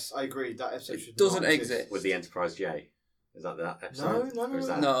exist. Yes, I agree. That episode should doesn't not exist. With the Enterprise J. Is that episode? No, Or is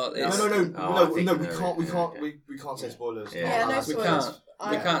that- No, it's- No, Oh, I think we you know can't. We it. can't. Okay. We can't say spoilers. Yeah. Yeah, no we spoilers. can't.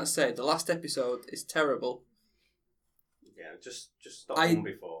 We I- can't say the last episode is terrible. Yeah, just stop I- one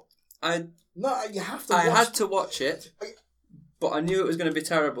before. No, you have to. I watch. had to watch it, but I knew it was going to be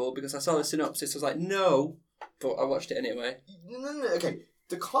terrible because I saw the synopsis. I was like, no, but I watched it anyway. No. Okay,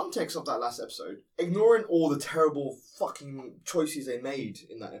 the context of that last episode, ignoring all the terrible fucking choices they made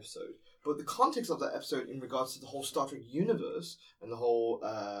in that episode, But the context of that episode in regards to the whole Star Trek universe and the whole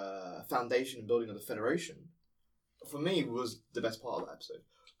foundation and building of the Federation, for me, was the best part of that episode.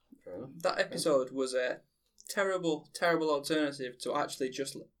 Fair enough. That episode was a terrible, terrible alternative to actually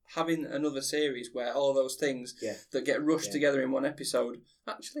just having another series where all those things that get rushed together in one episode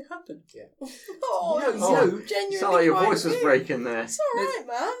actually happen. Yeah. Genuinely. Sound like your quite voice was good. breaking there. It's alright,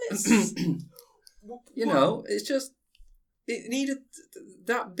 man. It's You know, it's just it needed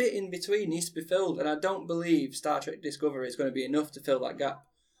that bit in between needs to be filled, and I don't believe Star Trek Discovery is going to be enough to fill that gap.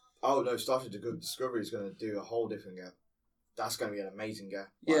 Oh no, Star Trek Discovery is going to do a whole different gap. That's going to be an amazing gap.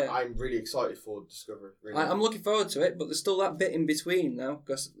 Yeah. I'm really excited for Discovery. Really. I'm looking forward to it, but there's still that bit in between now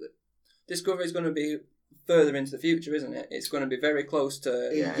because Discovery is going to be further into the future, isn't it? It's going to be very close to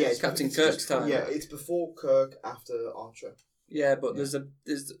it's Captain it's Kirk's time. Yeah, it's before Kirk, after Archer. Yeah, but there's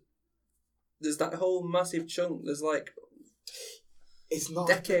that whole massive chunk. There's like It's not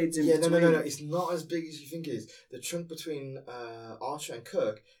decades in between. between. No. It's not as big as you think it is. The chunk between Archer and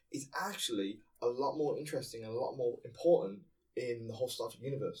Kirk is actually a lot more interesting and a lot more important in the whole Star Trek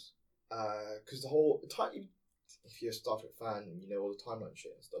universe. Because the whole if you're a Star Trek fan and you know all the timeline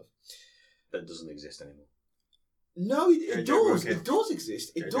shit and stuff, That doesn't exist anymore. no, it JJ does. broke it. It does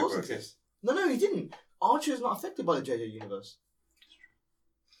exist. It JJ does broke it. exist. No, he didn't. Archer is not affected by the JJ universe.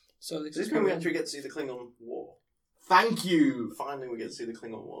 So Does this mean we actually get to see the Klingon War? Thank you. Finally, we get to see the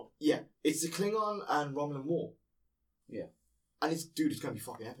Klingon War. Yeah, it's the Klingon and Romulan War. Yeah. And it's going to be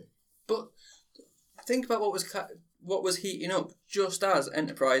fucking epic. But think about what was heating up just as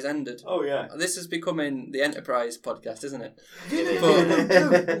Enterprise ended. Oh yeah. This is becoming the Enterprise podcast, isn't it? No.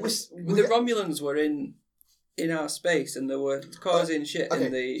 The Romulans were in our space and they were causing shit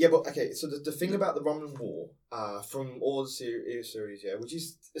in the... So the thing about the Romulan War, from all the series, which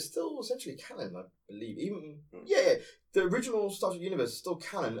is still essentially canon, I believe. The original Star Trek universe is still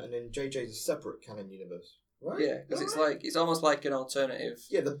canon, and then JJ's a separate canon universe, right? Yeah, because it's almost like an alternative.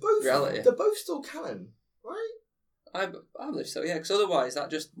 Yeah, they're both reality. They're both still canon, right? I believe so, yeah, because otherwise that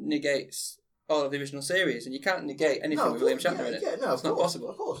just negates all of the original series, and you can't negate anything with William Shatner in it. Yeah, no, it's not possible.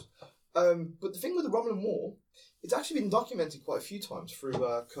 Of course. But the thing with the Romulan War, it's actually been documented quite a few times through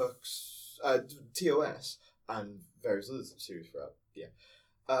Kirk's TOS and various other series throughout. Yeah.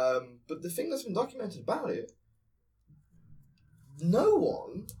 But the thing that's been documented about it, no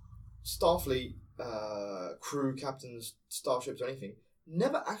one, Starfleet, crew, captains, starships, or anything,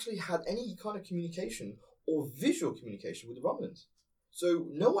 never actually had any kind of communication or visual communication with the Romulans. So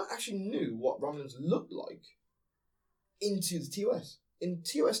no one actually knew what Romulans looked like into the TOS. In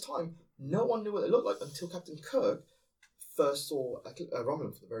TOS time, no one knew what they looked like until Captain Kirk first saw a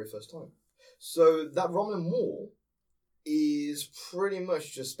Romulan for the very first time. So that Romulan War is pretty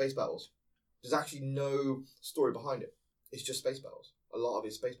much just space battles. There's actually no story behind it. It's just space battles. A lot of it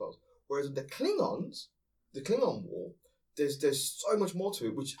is space battles. Whereas with the Klingons, the Klingon War, there's so much more to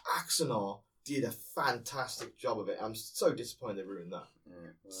it, which Axanar did a fantastic job of it. I'm so disappointed they ruined that. Yeah,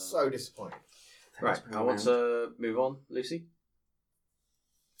 well. So disappointed. Right, I want to move on. Lucy,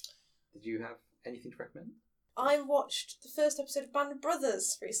 did you have anything to recommend? I watched the first episode of Band of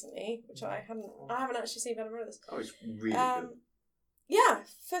Brothers recently, which I haven't actually seen Band of Brothers. Oh, it's really good. Yeah,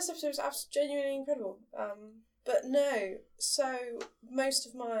 first episode was genuinely incredible. But no, so most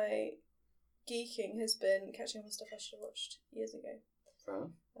of my geeking has been catching up on stuff I should have watched years ago. Fair enough.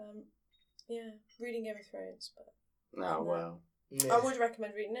 Yeah, reading Game of Thrones, but No, well. Yeah. I would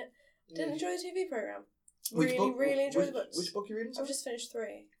recommend reading it. Didn't enjoy the TV program. Which book? Really enjoyed the books. Which book are you reading? I've just finished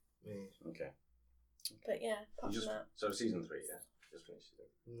 3, Yeah. Okay. but yeah, apart from that, So season 3, yeah, just finished it.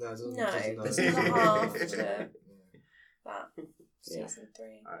 No, it doesn't. no, doesn't know. there's another half to Yeah. that Yeah. season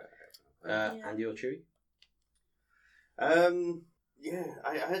 3. And your Chewy? Yeah,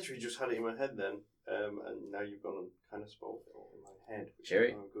 I actually just had it in my head then, and now you've gone and kind of spoiled it all in my head. which is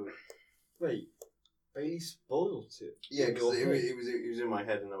Cherry? not good. Wait, Bailey spoiled it. Yeah, In your because head? it was in my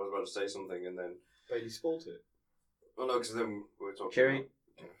head, and I was about to say something, and then Bailey spoiled it. well, no, because then we were talking Cherry? about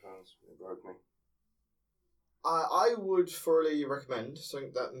Game of Thrones. It broke me. I would thoroughly recommend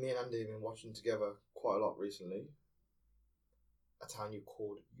something that me and Andy have been watching together quite a lot recently. A town you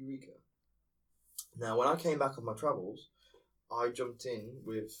called Eureka. Now, when I came back on my travels, I jumped in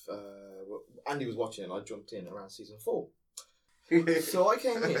with Andy was watching, and I jumped in around season 4. So I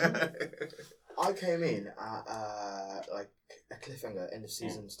came in at like a cliffhanger, end of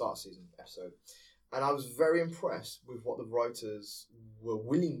season, start season episode, and I was very impressed with what the writers were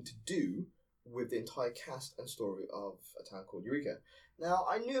willing to do with the entire cast and story of A Town Called Eureka. Now,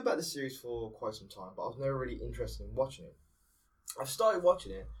 I knew about the series for quite some time, but I was never really interested in watching it. I've started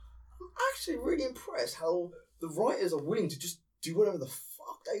watching it. I'm actually really impressed how the writers are willing to just do whatever the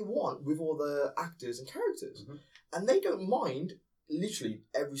fuck they want with all the actors and characters. Mhm. And they don't mind, literally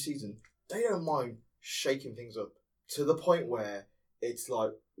every season, they don't mind shaking things up to the point where it's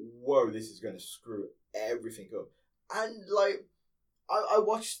like, whoa, this is going to screw everything up. And like, I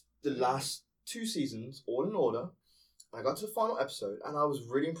watched the last 2 seasons all in order. I got to the final episode and I was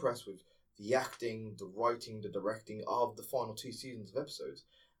really impressed with the acting, the writing, the directing of the final 2 seasons of episodes.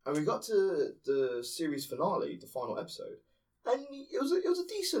 And we got to the series finale, the final episode, and it was a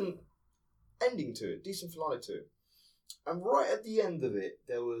decent ending to it, decent finale to it. And right at the end of it,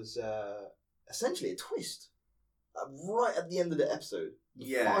 there was essentially a twist. Right at the end of the episode,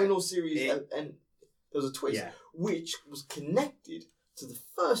 the final series, and there was a twist, which was connected to the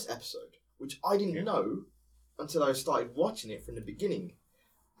first episode, which I didn't know until I started watching it from the beginning.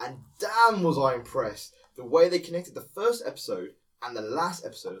 And damn was I impressed. The way they connected the first episode and the last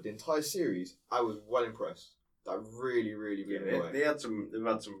episode of the entire series, I was well impressed. I really, really, really enjoyed. They've had some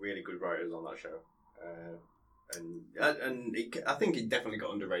really good writers on that show, and I think it definitely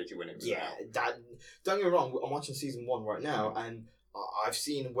got underrated when it was out. Don't get me wrong. I'm watching season 1 right now, and I've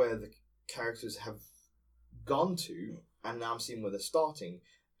seen where the characters have gone to, and now I'm seeing where they're starting.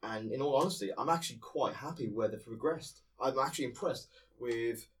 And in all honesty, I'm actually quite happy where they've progressed. I'm actually impressed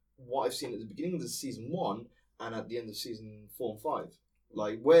with what I've seen at the beginning of the season 1 and at the end of season 4 and 5.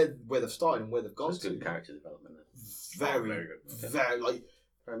 Like where they've started and where they've gone That's to. good character development. Very, very good. Very like.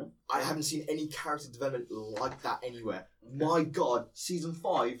 Fair enough. I haven't seen any character development like that anywhere. My God, season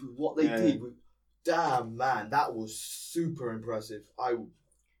 5 with what they did with, damn man, that was super impressive.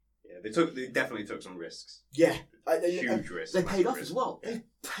 They definitely took some risks. Yeah, Huge risks. They paid off risks. as well. Yeah. They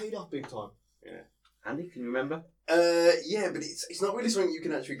paid off big time. Yeah. Andy, can you remember? Yeah, but it's not really something you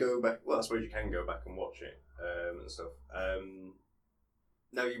can actually go back. Well, I suppose you can go back and watch it and stuff.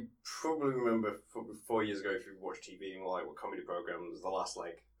 Now you probably remember 4 years ago, if you watched TV and like what comedy program was the last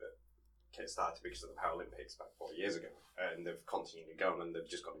leg that started because of the Paralympics back 4 years ago, and they've continued going, and they've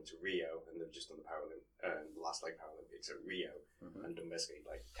just got into Rio, and they've just done the last leg Paralympics at Rio, and done basically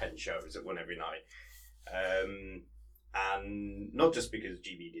like 10 shows at one every night. And not just because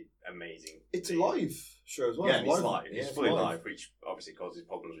GB did amazing. It's a live show as well. Yeah, it's live. It's fully live, which obviously causes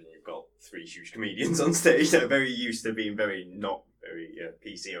problems when you've got 3 huge comedians on stage that are very used to being not very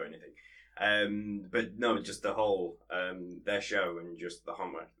PC or anything. But no, just the whole their show and just the how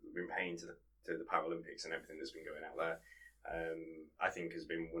much we've been paying to the Paralympics and everything that's been going out there, I think has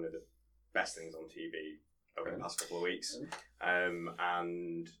been one of the best things on TV over the past couple of weeks.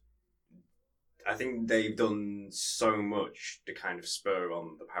 And I think they've done so much to kind of spur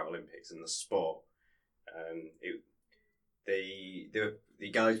on the Paralympics and the sport. The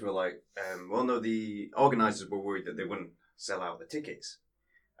guys were like, the organisers were worried that they wouldn't sell out the tickets,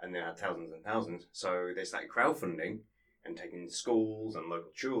 and they had thousands and thousands. So they started crowdfunding and taking schools and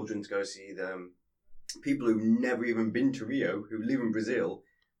local children to go see them. People who've never even been to Rio, who live in Brazil,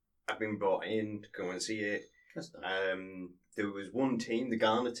 have been brought in to go and see it. That's nice. There was one team, the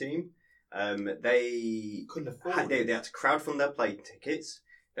Ghana team. They couldn't afford. They had to crowdfund their plane tickets.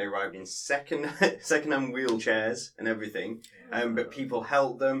 They arrived in second-hand wheelchairs and everything, but people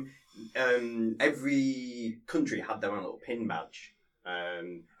held them. Every country had their own little pin badge,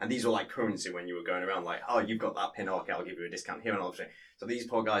 and these were like currency when you were going around. Like, oh, you've got that pin, okay, I'll give you a discount here and all that. So these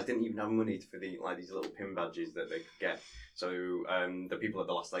poor guys didn't even have money for these little pin badges that they could get. So the people at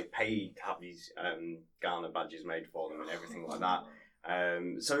the last leg paid to have these Ghana badges made for them and everything like that.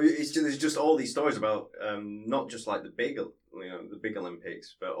 So there's just all these stories about not just like the big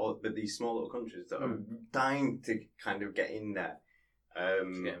Olympics, but these small little countries that are dying to kind of get in there,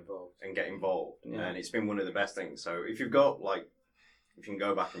 get involved, and it's been one of the best things. So if you can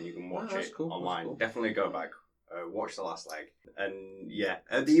go back and you can watch it online, definitely go back, watch the last leg, and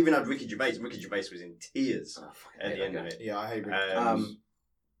they even had Ricky Gervais. Ricky Gervais was in tears at the end of it. Yeah, I hate Ricky. I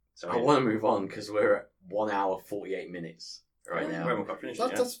want to move on because we're at 1 hour 48 minutes. Right now. We haven't got finished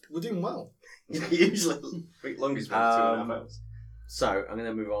we're doing well. Usually, longest one 2.5 hours. So I'm going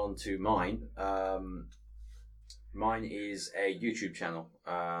to move on to mine. Mine is a YouTube channel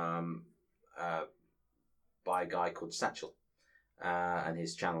by a guy called Satchel, and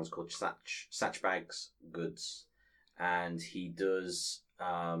his channel is called Satchbags Goods, and he does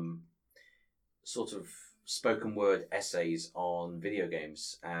sort of spoken word essays on video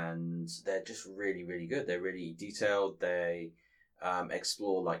games, and they're just really, really good. They're really detailed. They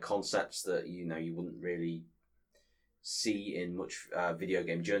explore like concepts that you wouldn't really see in much video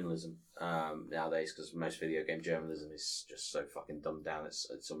game journalism nowadays, because most video game journalism is just so fucking dumbed down.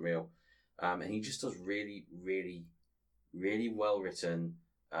 It's unreal. And he just does really, really, really well written,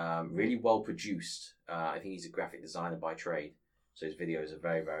 really well produced. I think he's a graphic designer by trade. So his videos are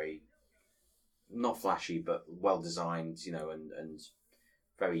very, very not flashy, but well designed, and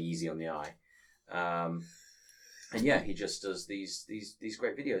very easy on the eye. And yeah, he just does these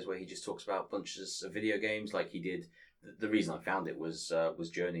great videos where he just talks about bunches of video games, like he did. The reason I found it was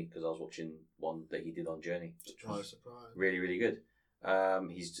Journey, because I was watching one that he did on Journey, which was Surprise. really, really good.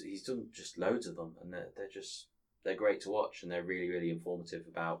 He's done just loads of them, and they're great to watch, and they're really, really informative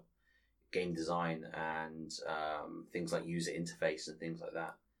about game design and things like user interface and things like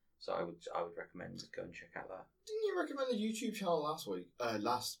that. So I would recommend go and check out that. Didn't you recommend the YouTube channel last week?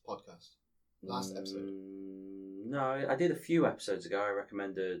 Last podcast, last episode. No, I did a few episodes ago. I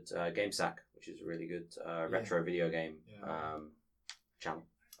recommended GameSack, which is a really good retro video game channel.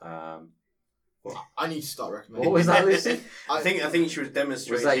 I need to start recommending. What was that, Lucy? I think she was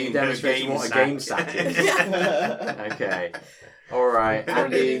demonstrating. Was that you demonstrating what a game sack is? Okay. All right, I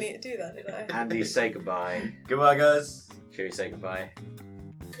didn't really Andy. need to do that, did I? Andy, say goodbye. Goodbye, guys. Cheery, say goodbye.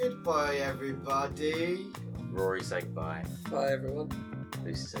 Goodbye, everybody. Rory, say goodbye. Bye, everyone.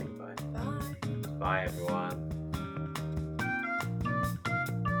 Lucy, say goodbye. Bye. Bye, everyone.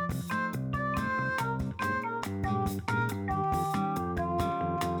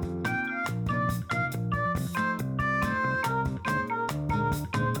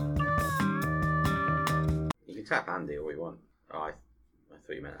 You can tap Andy all you want. Oh, I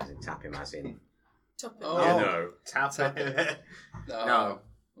thought you meant as in tap him as in. Top it. Oh. Yeah, no. Tap it. No.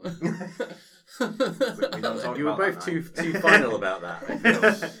 We don't talk You were about both that, too final about that. I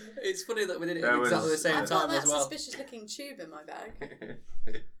feel. It's funny that we did it There at exactly the was- same I've got time that as well. suspicious looking tube in my bag.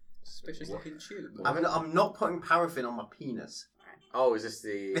 Suspicious looking tube. I'm not putting paraffin on my penis. Oh, is this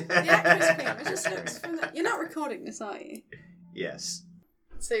the? Yeah, crispy. It just looks from the... You're not recording this, are you? Yes.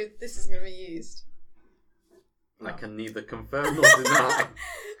 So this is going to be used. I can neither confirm nor deny.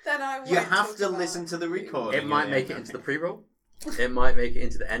 Then I won't You have talk to about listen to the recording. It might make it into the pre-roll. It might make it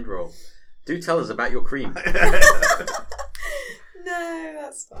into the end roll. Do tell us about your cream. No,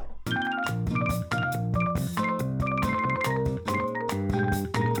 that's fine.